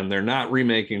 And they're not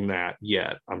remaking that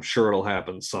yet. I'm sure it'll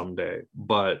happen someday.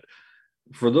 But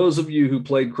for those of you who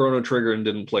played Chrono Trigger and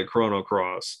didn't play Chrono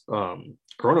Cross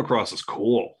is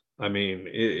cool. I mean,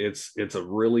 it's a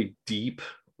really deep,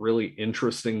 really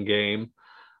interesting game.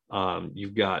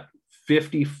 You've got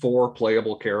 54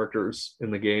 playable characters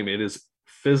in the game. It is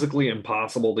physically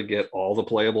impossible to get all the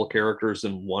playable characters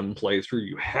in one playthrough.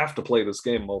 You have to play this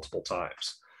game multiple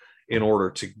times in order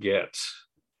to get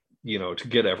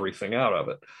everything out of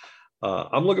it.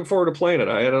 I'm looking forward to playing it.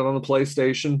 I had it on the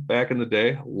PlayStation back in the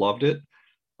day. Loved it.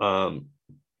 But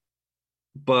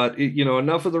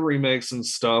enough of the remakes and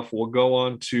stuff. We'll go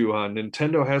on to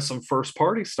Nintendo has some first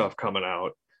party stuff coming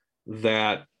out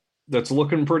that's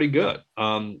looking pretty good.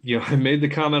 I made the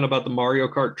comment about the Mario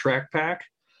Kart track pack.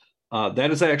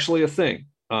 That is actually a thing.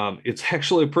 It's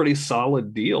actually a pretty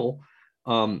solid deal.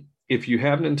 If you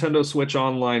have Nintendo Switch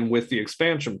Online with the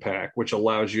expansion pack, which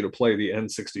allows you to play the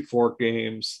N64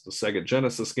 games, the Sega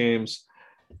Genesis games,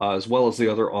 as well as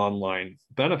the other online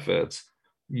benefits,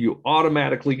 you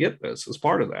automatically get this as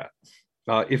part of that.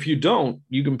 If you don't,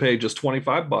 you can pay just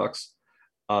 $25.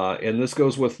 And this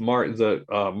goes with Mario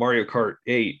Kart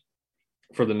 8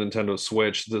 for the Nintendo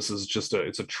Switch. This is just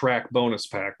it's a track bonus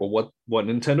pack. Well, what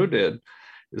Nintendo did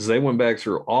is they went back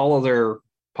through all of their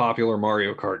popular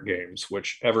Mario Kart games,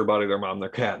 which everybody, their mom, their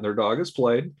cat, and their dog has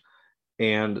played.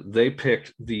 And they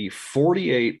picked the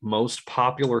 48 most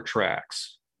popular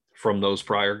tracks from those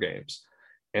prior games.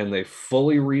 and they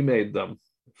fully remade them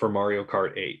for Mario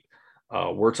Kart 8.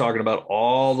 We're talking about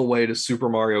all the way to Super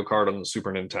Mario Kart on the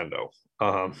Super Nintendo,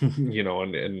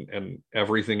 and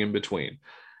everything in between.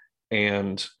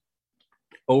 And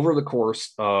over the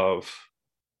course of,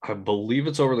 I believe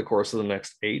it's over the course of the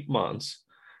next 8 months,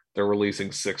 they're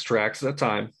releasing 6 tracks at a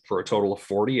time for a total of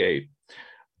 48.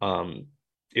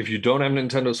 If you don't have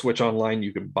Nintendo Switch Online,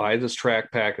 you can buy this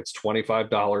track pack. It's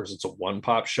 $25. It's a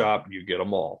one-pop shop. You get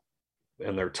them all.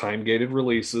 And they're time-gated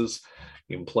releases.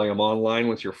 You can play them online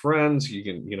with your friends. You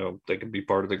can, they can be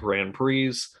part of the Grand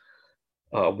Prix,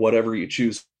 whatever you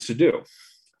choose to do.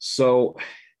 So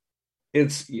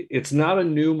it's not a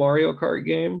new Mario Kart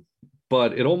game,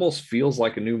 but it almost feels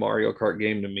like a new Mario Kart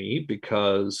game to me,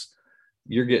 because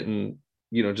you're getting,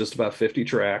 just about 50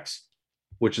 tracks,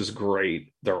 which is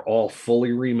great. They're all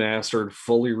fully remastered,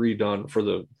 fully redone for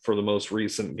the most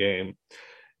recent game.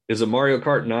 Is it Mario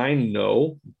Kart 9?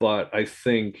 No, but I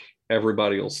think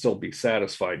everybody will still be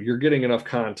satisfied. You're getting enough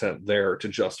content there to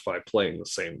justify playing the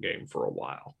same game for a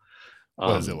while.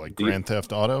 What is it, like Grand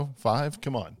Theft Auto 5?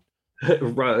 Come on.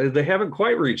 Right, they haven't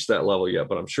quite reached that level yet,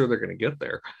 but I'm sure they're going to get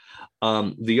there.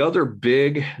 The other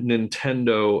big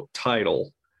Nintendo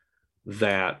title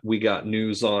that we got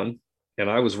news on, and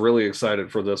I was really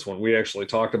excited for this one. We actually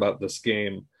talked about this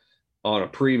game on a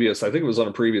previous, I think it was on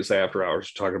a previous After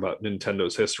Hours, talking about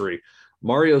Nintendo's history.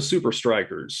 Mario Super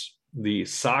Strikers, the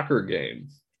soccer game,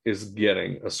 is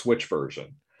getting a Switch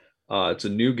version. It's a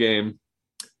new game.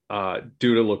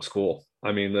 Dude, it looks cool.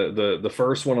 I mean, the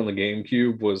first one on the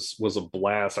GameCube was a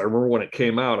blast. I remember when it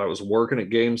came out, I was working at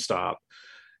GameStop,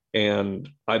 and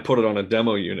I put it on a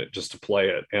demo unit just to play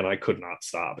it, and I could not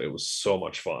stop. It was so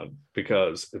much fun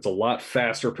because it's a lot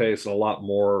faster paced and a lot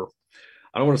more,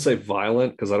 I don't want to say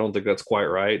violent, because I don't think that's quite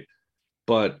right,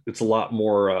 but it's a lot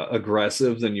more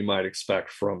aggressive than you might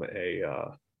expect from a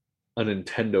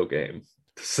Nintendo game,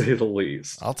 to say the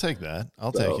least. I'll take that.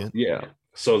 I'll take it. Yeah.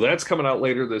 So that's coming out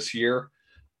later this year.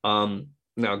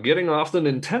 Now, getting off the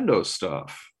Nintendo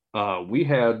stuff, we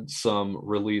had some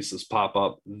releases pop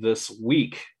up this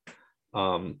week.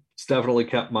 It's definitely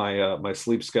kept my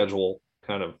sleep schedule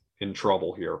kind of in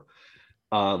trouble here.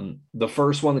 The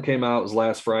first one that came out was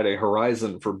last Friday,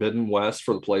 Horizon Forbidden West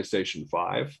for the PlayStation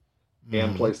 5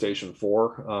 and PlayStation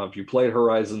 4. If you played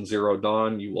Horizon Zero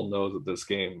Dawn, you will know that this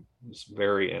game is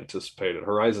very anticipated.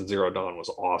 Horizon Zero Dawn was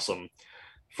awesome.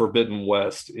 Forbidden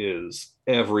West is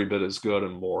every bit as good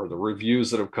and more. The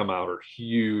reviews that have come out are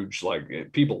huge.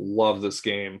 Like, people love this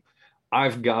game.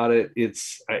 I've got it.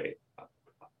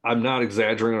 I'm not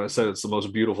exaggerating when I said it's the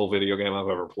most beautiful video game I've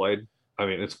ever played. I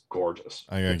mean, it's gorgeous.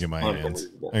 I gotta get my hands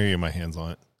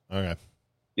on it. All right.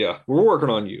 Yeah, we're working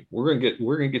on you. We're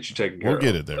gonna get you taken care of.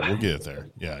 We'll get it there.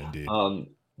 Yeah, indeed.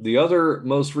 The other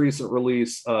most recent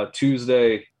release,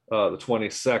 Tuesday, the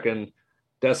 22nd,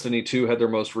 Destiny 2 had their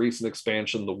most recent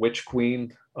expansion, The Witch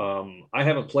Queen. I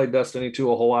haven't played Destiny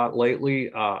 2 a whole lot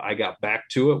lately. I got back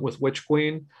to it with Witch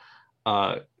Queen.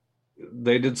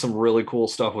 They did some really cool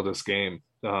stuff with this game.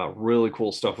 Really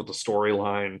cool stuff with the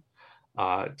storyline.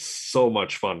 It's so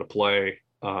much fun to play.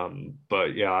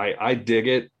 But yeah, I dig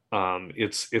it.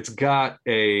 It's got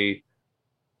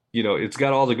it's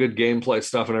got all the good gameplay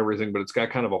stuff and everything, but it's got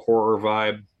kind of a horror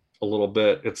vibe a little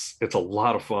bit. It's a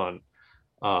lot of fun.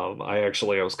 I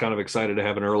was kind of excited to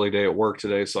have an early day at work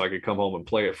today so I could come home and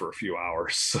play it for a few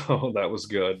hours. So that was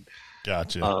good.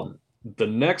 Gotcha. The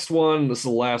next one, this is the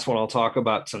last one I'll talk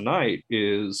about tonight,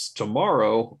 is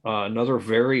tomorrow. Another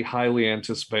very highly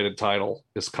anticipated title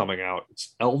is coming out.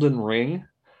 It's Elden Ring.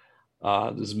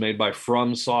 This is made by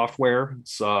From Software.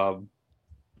 It's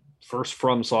first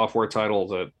From Software title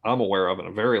that I'm aware of in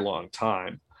a very long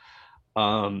time.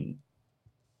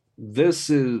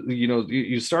 This is,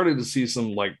 you started to see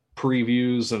some like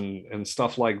previews and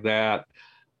stuff like that.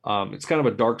 It's kind of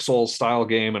a Dark Souls style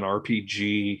game, an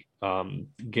RPG.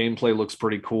 Gameplay looks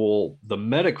pretty cool. The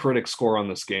Metacritic score on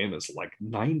this game is like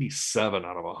 97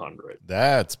 out of 100.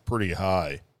 That's pretty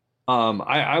high.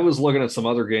 I was looking at some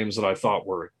other games that I thought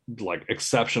were like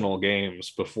exceptional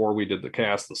games before we did the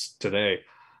cast today.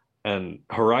 And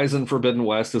Horizon Forbidden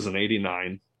West is an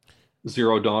 89.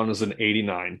 Zero Dawn is an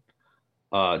 89.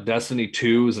 Destiny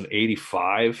 2 is an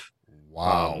 85.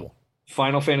 Wow.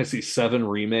 Final Fantasy VII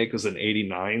Remake is an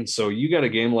 89. So you got a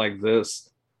game like this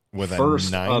with first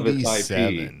a 97. of its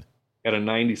IP at a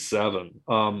 97.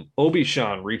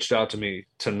 Obi-Shan reached out to me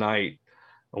tonight,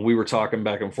 and we were talking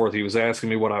back and forth. He was asking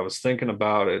me what I was thinking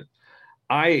about it.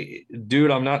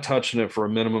 I'm not touching it for a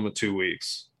minimum of 2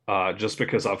 weeks. just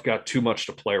because I've got too much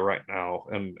to play right now,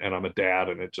 and I'm a dad,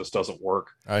 and it just doesn't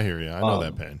work. I hear you. I know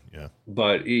that pain. Yeah.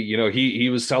 But he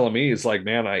was telling me, he's like,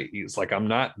 man, he's like, I'm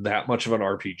not that much of an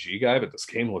RPG guy, but this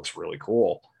game looks really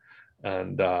cool.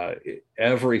 And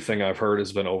everything I've heard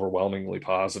has been overwhelmingly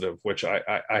positive, which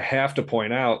I have to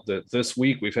point out that this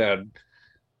week we've had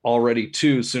already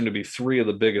 2, soon to be 3 of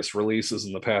the biggest releases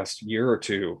in the past year or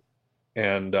two.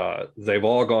 And they've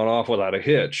all gone off without a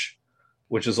hitch,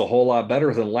 which is a whole lot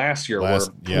better than last year, where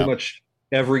pretty much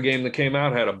every game that came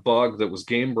out had a bug that was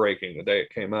game breaking the day it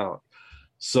came out.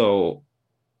 So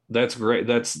that's great.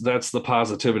 That's the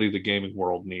positivity the gaming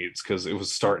world needs, because it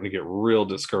was starting to get real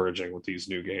discouraging with these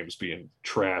new games being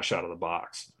trash out of the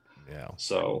box. Yeah.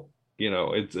 So,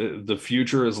 the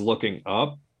future is looking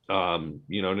up.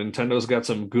 Nintendo's got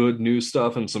some good new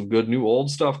stuff and some good new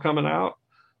old stuff coming out.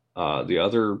 The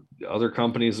other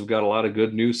companies have got a lot of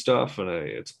good new stuff, and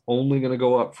it's only going to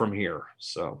go up from here.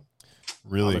 So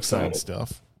really exciting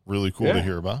stuff. Really cool to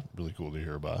hear about.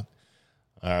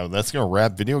 That's going to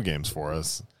wrap video games for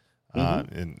us.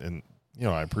 And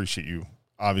I appreciate you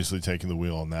obviously taking the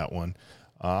wheel on that one.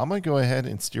 I'm going to go ahead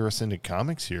and steer us into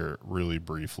comics here really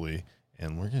briefly,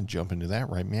 and we're going to jump into that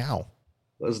right meow.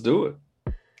 Let's do it.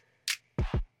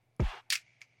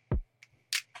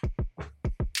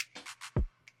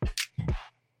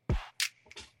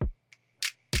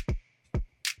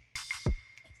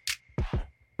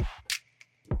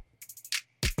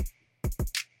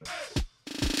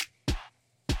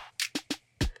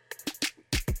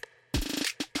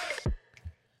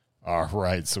 All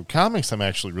right, so comics I'm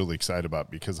actually really excited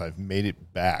about because I've made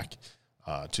it back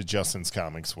to Justin's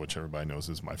Comics, which everybody knows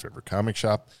is my favorite comic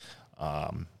shop.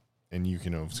 And you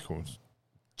can, of course,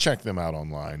 check them out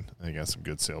online. They got some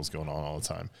good sales going on all the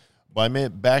time. But I made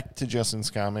it back to Justin's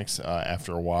Comics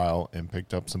after a while and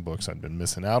picked up some books I'd been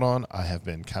missing out on. I have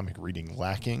been comic reading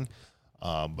lacking,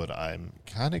 but I'm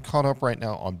kind of caught up right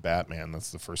now on Batman.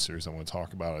 That's the first series I want to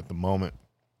talk about at the moment.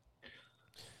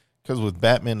 Because with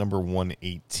Batman number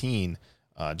 118,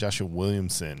 Joshua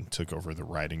Williamson took over the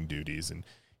writing duties, and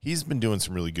he's been doing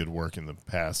some really good work in the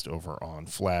past over on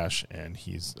Flash, and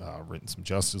he's written some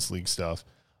Justice League stuff,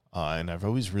 and I've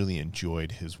always really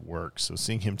enjoyed his work. So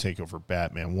seeing him take over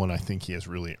Batman, one I think he has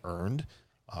really earned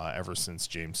ever since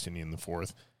James Tynion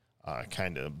IV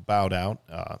kind of bowed out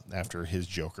after his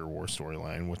Joker War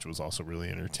storyline, which was also really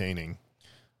entertaining.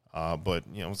 But,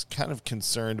 I was kind of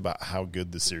concerned about how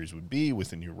good the series would be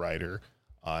with a new writer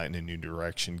and a new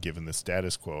direction given the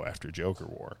status quo after Joker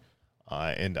War.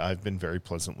 And I've been very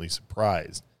pleasantly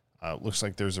surprised. It looks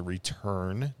like there's a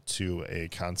return to a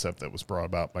concept that was brought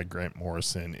about by Grant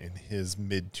Morrison in his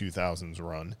mid-2000s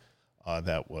run.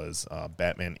 That was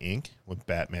Batman Inc. with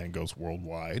Batman Goes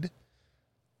Worldwide.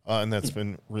 And that's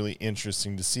been really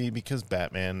interesting to see because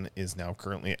Batman is now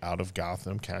currently out of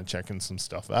Gotham, kind of checking some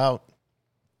stuff out.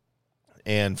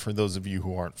 And for those of you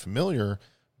who aren't familiar,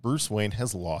 Bruce Wayne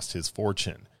has lost his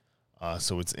fortune.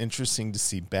 So it's interesting to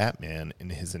see Batman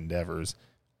in his endeavors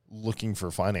looking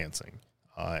for financing.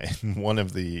 And one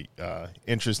of the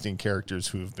interesting characters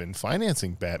who have been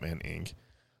financing Batman Inc.,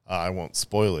 I won't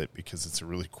spoil it because it's a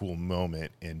really cool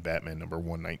moment in Batman number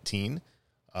 119,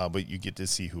 but you get to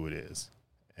see who it is.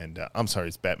 And I'm sorry,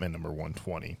 it's Batman number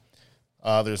 120.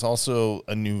 There's also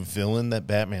a new villain that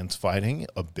Batman's fighting,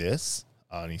 Abyss.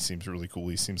 And he seems really cool.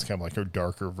 He seems kind of like a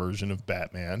darker version of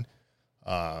Batman.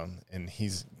 And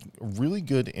he's a really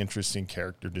good, interesting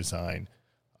character design.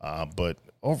 But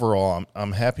overall,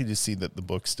 I'm happy to see that the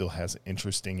book still has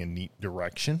interesting and neat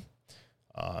direction.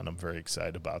 And I'm very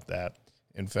excited about that.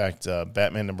 In fact,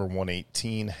 Batman number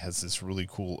 118 has this really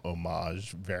cool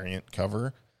homage variant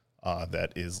cover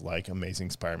that is like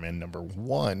Amazing Spider-Man number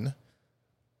 1.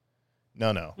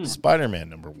 Spider-Man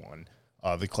number 1.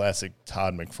 The classic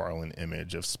Todd McFarlane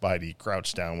image of Spidey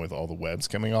crouched down with all the webs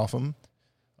coming off him.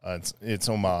 It's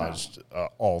homaged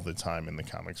all the time in the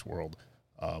comics world.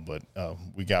 But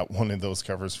we got one of those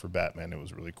covers for Batman. It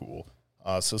was really cool.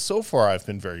 So far, I've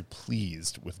been very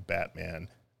pleased with Batman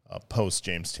post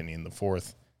James Tynion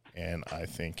IV. And I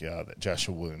think that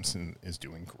Joshua Williamson is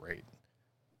doing great.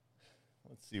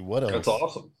 Let's see, what else? That's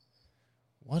awesome.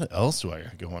 What else do I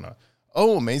got going on?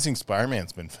 Oh, Amazing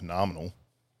Spider-Man's been phenomenal.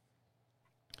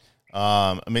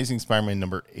 Amazing Spider-Man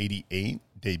number 88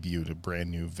 debuted a brand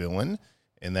new villain,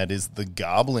 and that is the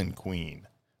Goblin Queen,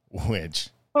 which,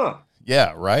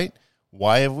 yeah, right?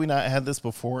 Why have we not had this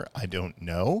before? I don't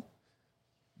know,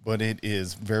 but it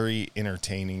is very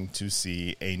entertaining to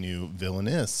see a new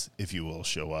villainess, if you will,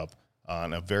 show up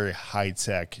on a very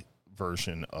high-tech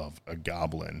version of a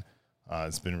goblin.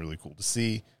 It's been really cool to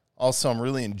see. Also, I'm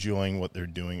really enjoying what they're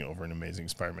doing over in Amazing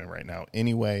Spider-Man right now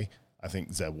anyway. I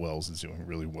think Zeb Wells is doing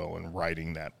really well in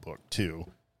writing that book too.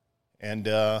 And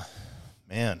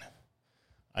man,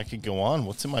 I could go on.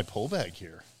 What's in my pull bag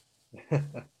here?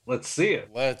 Let's see it.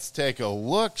 Let's take a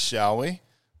look, shall we?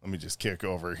 Let me just kick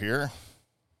over here.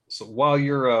 So while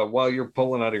you're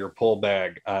pulling out of your pull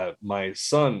bag, my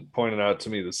son pointed out to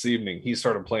me this evening he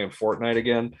started playing Fortnite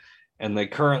again, and they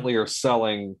currently are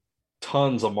selling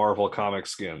tons of Marvel comic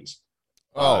skins.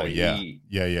 Oh They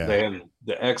have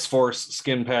the X-Force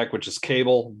skin pack, which is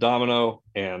Cable, Domino,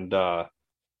 and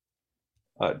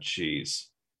geez,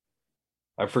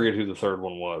 I forget who the third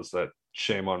one was. That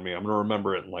shame on me. I'm gonna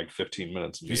remember it in like 15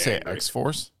 minutes. Did you say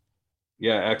X-Force?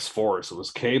 Yeah, X-Force. It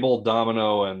was Cable,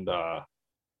 Domino, and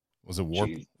Was it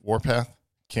Warpath?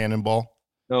 Cannonball?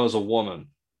 no, it was a woman.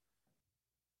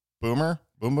 Boomer?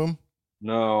 Boom Boom?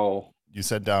 No, You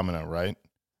said Domino, right?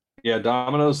 yeah,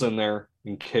 Domino's in there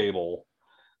and Cable.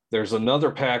 There's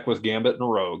another pack with Gambit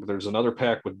and Rogue. There's another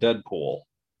pack with Deadpool.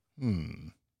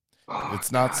 Oh,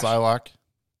 it's not gosh. Psylocke.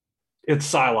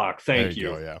 It's Psylocke. Thank There you.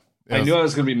 go, yeah. I knew I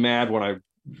was going to be mad when I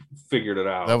figured it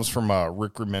out. That was from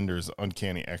Rick Remender's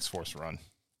Uncanny X-Force run.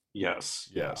 Yes.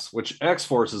 Yeah. Which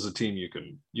X-Force is a team you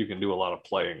can do a lot of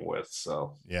playing with.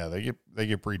 So Yeah, they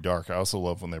get pretty dark. I also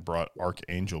love when they brought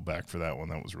Archangel back for that one.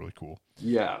 That was really cool.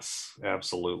 yes,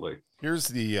 absolutely. Here's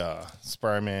the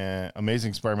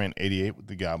Amazing Spider-Man 88 with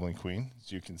the Goblin Queen.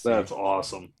 As you can see, That's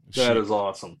awesome. That is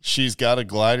awesome. she's got a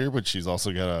glider, but she's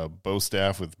also got a bow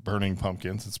staff with burning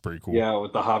pumpkins. It's pretty cool. Yeah,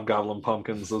 with the Hobgoblin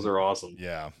pumpkins, those are awesome.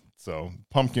 Yeah. So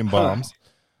pumpkin bombs.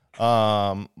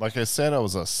 Like I said, I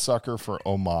was a sucker for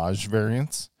homage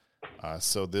variants.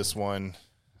 So this one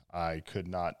I could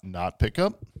not pick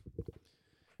up.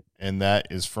 And that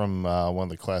is from one of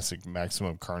the classic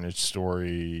Maximum Carnage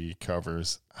story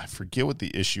covers. I forget what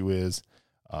the issue is,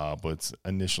 but it's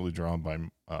initially drawn by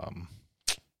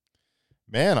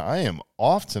man, I am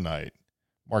off tonight.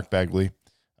 Mark Bagley.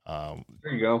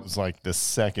 There you go. It was like the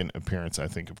second appearance, I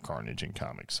think, of Carnage in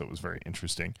comics, so it was very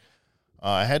interesting.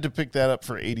 I had to pick that up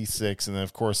for 86, and then,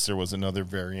 of course, there was another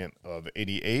variant of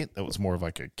 88 that was more of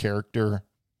like a character,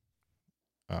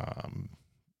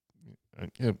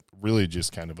 really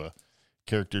just kind of a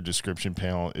character description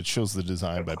panel. It shows the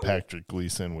design by Patrick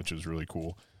Gleason, which is really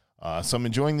cool. So I'm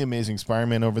enjoying the Amazing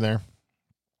Spider-Man over there,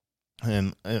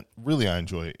 and really I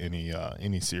enjoy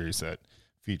any series that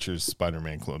features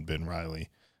Spider-Man clone Ben Reilly,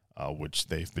 which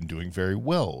they've been doing very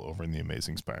well over in the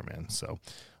Amazing Spider-Man. So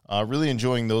really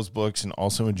enjoying those books, and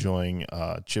also enjoying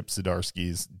Chip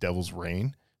Zdarsky's Devil's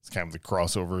Reign. It's kind of the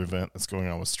crossover event that's going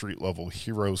on with Street Level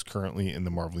Heroes currently in the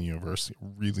Marvel Universe.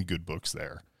 Really good books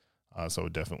there. So I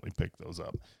would definitely pick those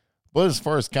up. But as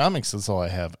far as comics, that's all I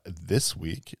have this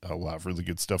week. A lot of really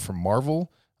good stuff from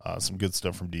Marvel, some good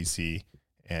stuff from DC,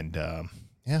 and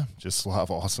yeah, just a lot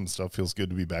of awesome stuff. Feels good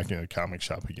to be back in a comic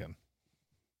shop again.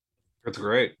 That's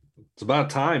great. It's about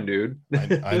time, dude.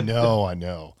 I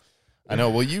know.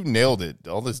 Well, you nailed it.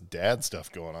 All this dad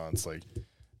stuff going on. It's like,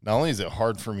 not only is it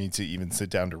hard for me to even sit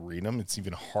down to read them, it's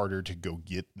even harder to go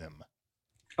get them.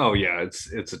 Oh yeah,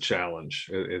 it's a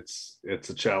challenge. It's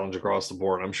a challenge across the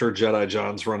board. I'm sure Jedi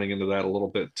John's running into that a little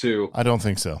bit too. I don't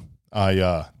think so.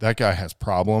 That guy has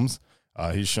problems.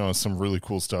 He's showing us some really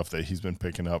cool stuff that he's been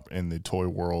picking up in the toy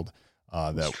world.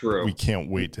 That we can't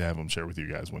wait to have him share with you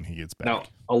guys when he gets back. Now,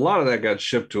 a lot of that got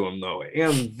shipped to him though,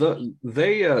 and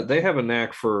they have a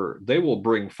knack for they will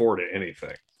bring 4 to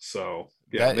anything. So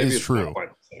yeah, that maybe is it's true. not quite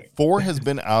the same. 4 has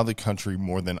been out of the country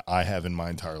more than I have in my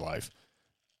entire life.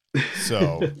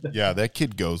 So yeah, that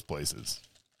kid goes places.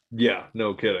 Yeah,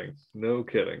 no kidding.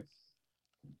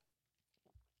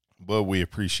 But we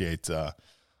appreciate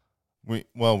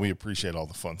we appreciate all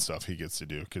the fun stuff he gets to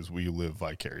do, because we live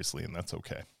vicariously, and that's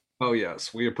okay. Oh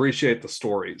yes, we appreciate the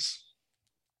stories.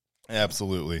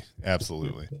 Absolutely.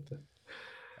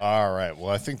 All right. Well,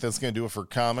 I think that's going to do it for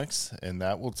comics, and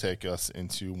that will take us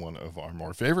into one of our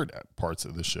more favorite parts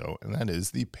of the show, and that is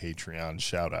the Patreon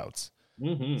shout-outs.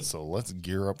 Mm-hmm. So let's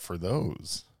gear up for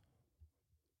those.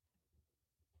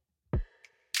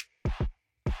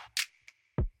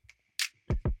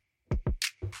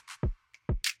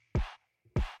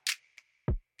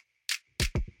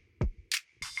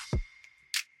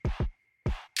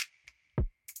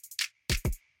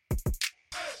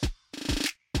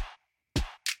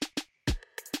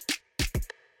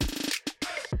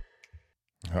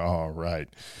 All right.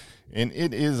 And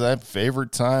it is that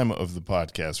favorite time of the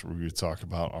podcast where we talk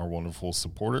about our wonderful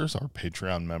supporters, our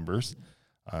Patreon members.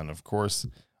 And of course,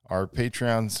 our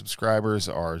Patreon subscribers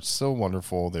are so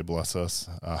wonderful. They bless us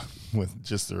with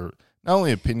just their not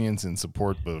only opinions and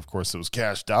support, but of course those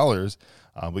cash dollars.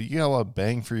 But you got a lot of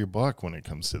bang for your buck when it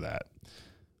comes to that.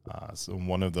 So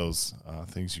one of those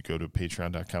things, you go to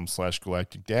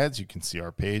patreon.com/galactic dads. You can see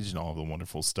our page and all the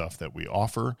wonderful stuff that we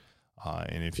offer.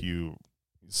 And if you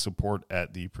support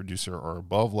at the producer or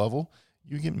above level,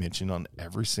 you get mentioned on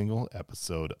every single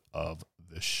episode of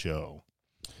the show.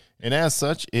 And as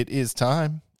such, it is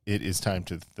time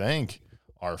to thank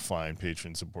our fine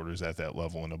patron supporters at that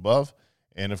level and above.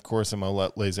 And of course, I'm going to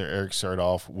let Laser Eric start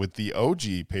off with the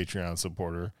OG Patreon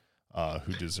supporter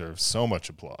who deserves so much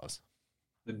applause.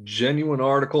 The genuine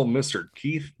article, Mr.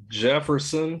 Keith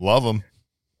Jefferson. Love him.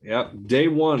 Yep. Day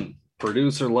one,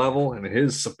 producer level, and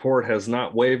his support has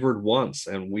not wavered once,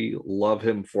 and we love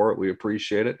him for it. We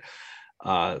appreciate it.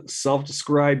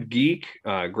 Self-described geek,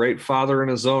 great father in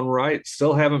his own right.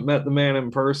 Still haven't met the man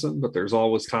in person, but there's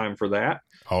always time for that.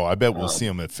 Oh, I bet we'll see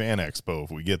him at Fan Expo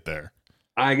if we get there.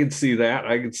 I could see that.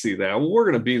 Well, we're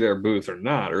going to be there, booth or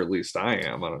not, or at least I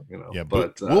am. Yeah,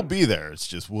 but we'll be there. It's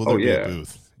just, will there be a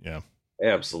booth? Yeah,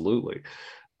 absolutely.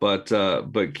 But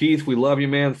Keith, we love you,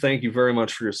 man. Thank you very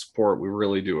much for your support. We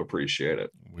really do appreciate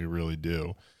it. We really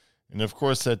do. And of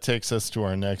course, that takes us to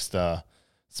our next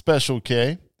Special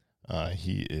K.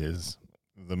 He is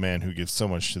the man who gives so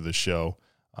much to the show.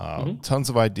 Tons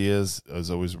of ideas, is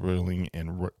always willing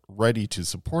and ready to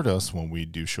support us when we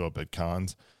do show up at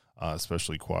cons,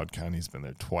 especially QuadCon. He's been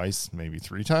there twice, maybe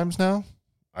 3 times now.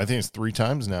 I think it's 3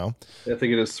 times now. I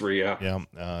think it is 3, yeah.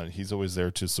 Yeah, he's always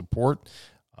there to support.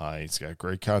 He's got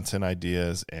great content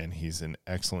ideas, and he's an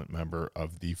excellent member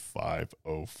of the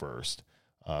 501st.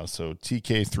 So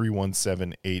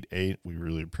TK31788, we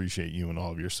really appreciate you and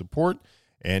all of your support.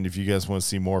 And if you guys want to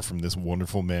see more from this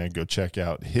wonderful man, go check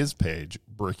out his page,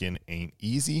 Brickin' Ain't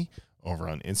Easy, over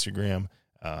on Instagram.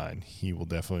 And he will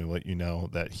definitely let you know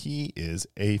that he is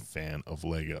a fan of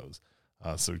Legos.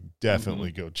 So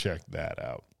definitely go check that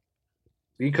out.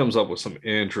 He comes up with some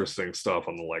interesting stuff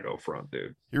on the Lego front,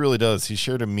 dude. He really does. He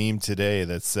shared a meme today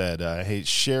that said, hey,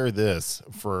 share this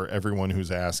for everyone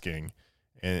who's asking.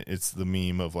 And it's the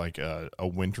meme of like a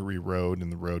wintry road,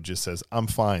 and the road just says, I'm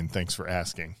fine, thanks for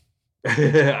asking.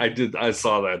 I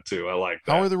saw that too. I like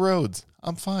that. How are the roads?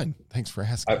 I'm fine, thanks for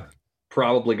asking. I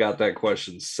probably got that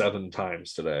question 7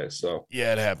 times today. So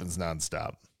yeah, it happens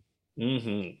nonstop.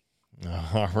 Mm-hmm.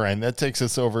 All right, and that takes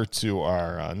us over to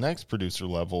our next producer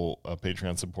level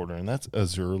Patreon supporter, and that's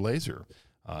Azure Laser.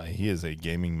 He is a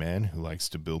gaming man who likes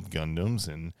to build Gundams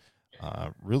and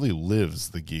really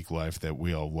lives the geek life that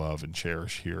we all love and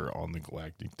cherish here on the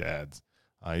Galactic Dads.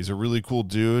 He's a really cool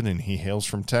dude, and he hails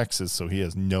from Texas, so he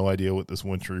has no idea what this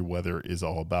wintry weather is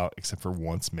all about, except for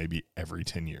once, maybe every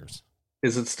 10 years.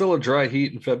 Is it still a dry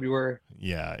heat in February?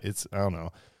 Yeah, I don't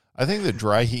know. I think the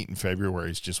dry heat in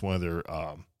February is just one of their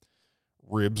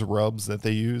ribs rubs that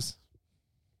they use.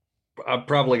 I've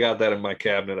probably got that in my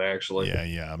cabinet, actually.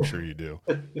 Yeah, I'm sure you do.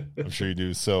 I'm sure you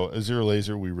do. So, Azure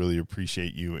Laser, we really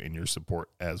appreciate you and your support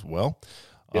as well.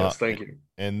 Yes, thank you.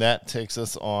 And that takes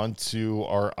us on to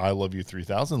our I Love You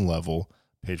 3000 level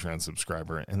Patreon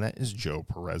subscriber, and that is Joe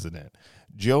President.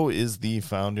 Joe is the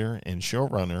founder and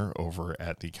showrunner over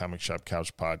at the Comic Shop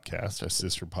Couch podcast, our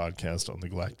sister podcast on the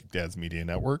Galactic Dads Media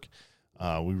Network.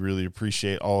 We really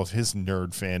appreciate all of his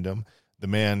nerd fandom. The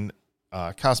man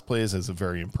cosplays as a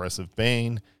very impressive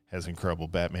Bane, has incredible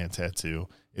Batman tattoo,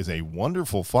 is a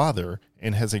wonderful father,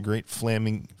 and has a great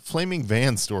flaming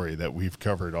van story that we've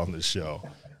covered on the show,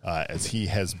 as he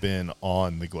has been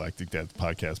on the Galactic Dads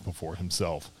podcast before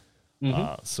himself.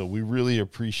 So we really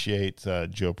appreciate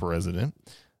Joe President.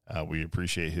 We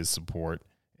appreciate his support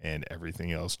and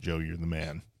everything else. Joe, you're the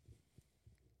man.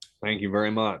 Thank you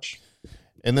very much.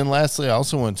 And then lastly, I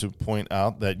also want to point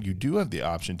out that you do have the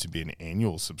option to be an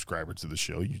annual subscriber to the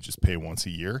show. You just pay once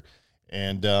a year.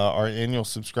 And our annual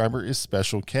subscriber is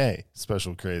Special K.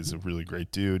 Special K is a really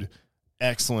great dude.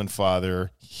 Excellent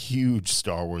father. Huge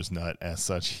Star Wars nut. As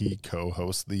such, he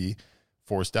co-hosts the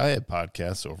Force Diet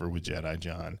podcast over with Jedi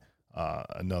John.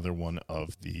 Another one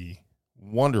of the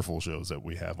wonderful shows that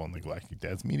we have on the Galactic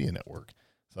Dads Media Network.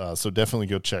 So definitely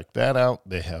go check that out.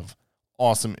 They have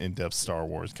awesome in-depth Star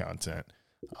Wars content.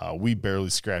 We barely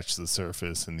scratched the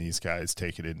surface, and these guys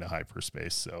take it into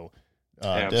hyperspace. So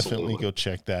definitely go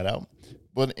check that out.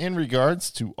 But in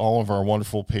regards to all of our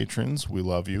wonderful patrons, we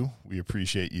love you. We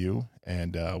appreciate you,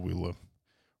 and we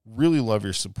really love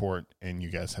your support, and you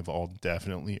guys have all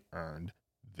definitely earned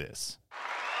this.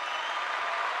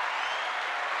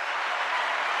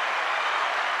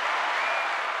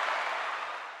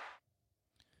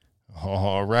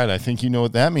 All right, I think you know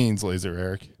what that means, Laser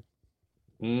Eric.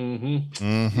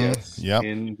 Yes, yep.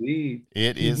 Indeed.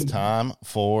 It is time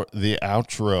for the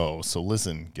outro. So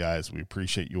listen, guys, we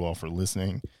appreciate you all for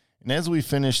listening. And as we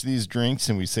finish these drinks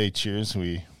and we say cheers,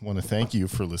 we want to thank you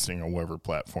for listening on whatever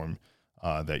platform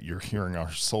that you're hearing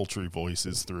our sultry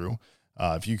voices through.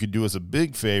 If you could do us a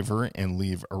big favor and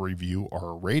leave a review or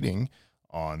a rating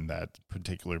on that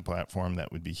particular platform,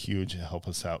 that would be huge. It'd help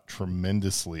us out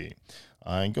tremendously.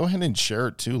 And go ahead and share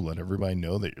it too. Let everybody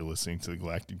know that you're listening to the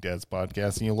Galactic Dads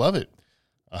podcast and you love it.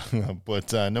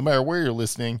 But no matter where you're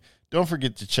listening, don't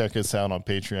forget to check us out on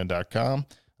patreon.com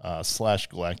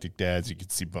 /Galactic Dads. You can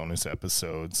see bonus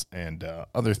episodes and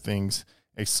other things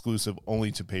exclusive only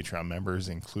to Patreon members,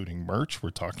 including merch.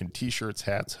 We're talking t-shirts,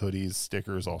 hats, hoodies,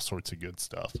 stickers, all sorts of good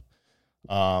stuff.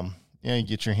 You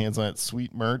get your hands on that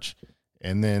sweet merch.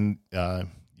 And then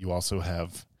you also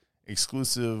have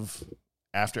exclusive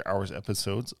after-hours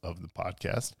episodes of the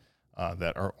podcast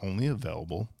that are only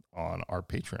available on our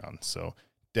Patreon. So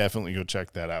definitely go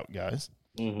check that out, guys.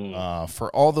 Mm-hmm.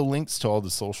 For all the links to all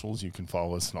the socials, you can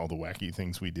follow us and all the wacky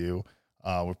things we do.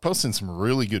 We're posting some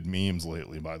really good memes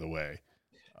lately, by the way.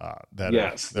 The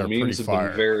memes have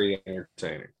been very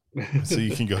entertaining. So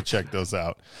you can go check those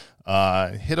out.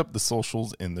 Hit up the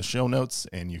socials in the show notes,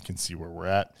 and you can see where we're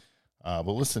at. But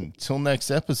listen, till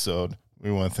next episode,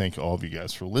 we want to thank all of you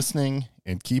guys for listening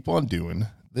and keep on doing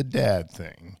the dad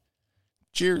thing.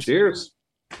 Cheers. Cheers.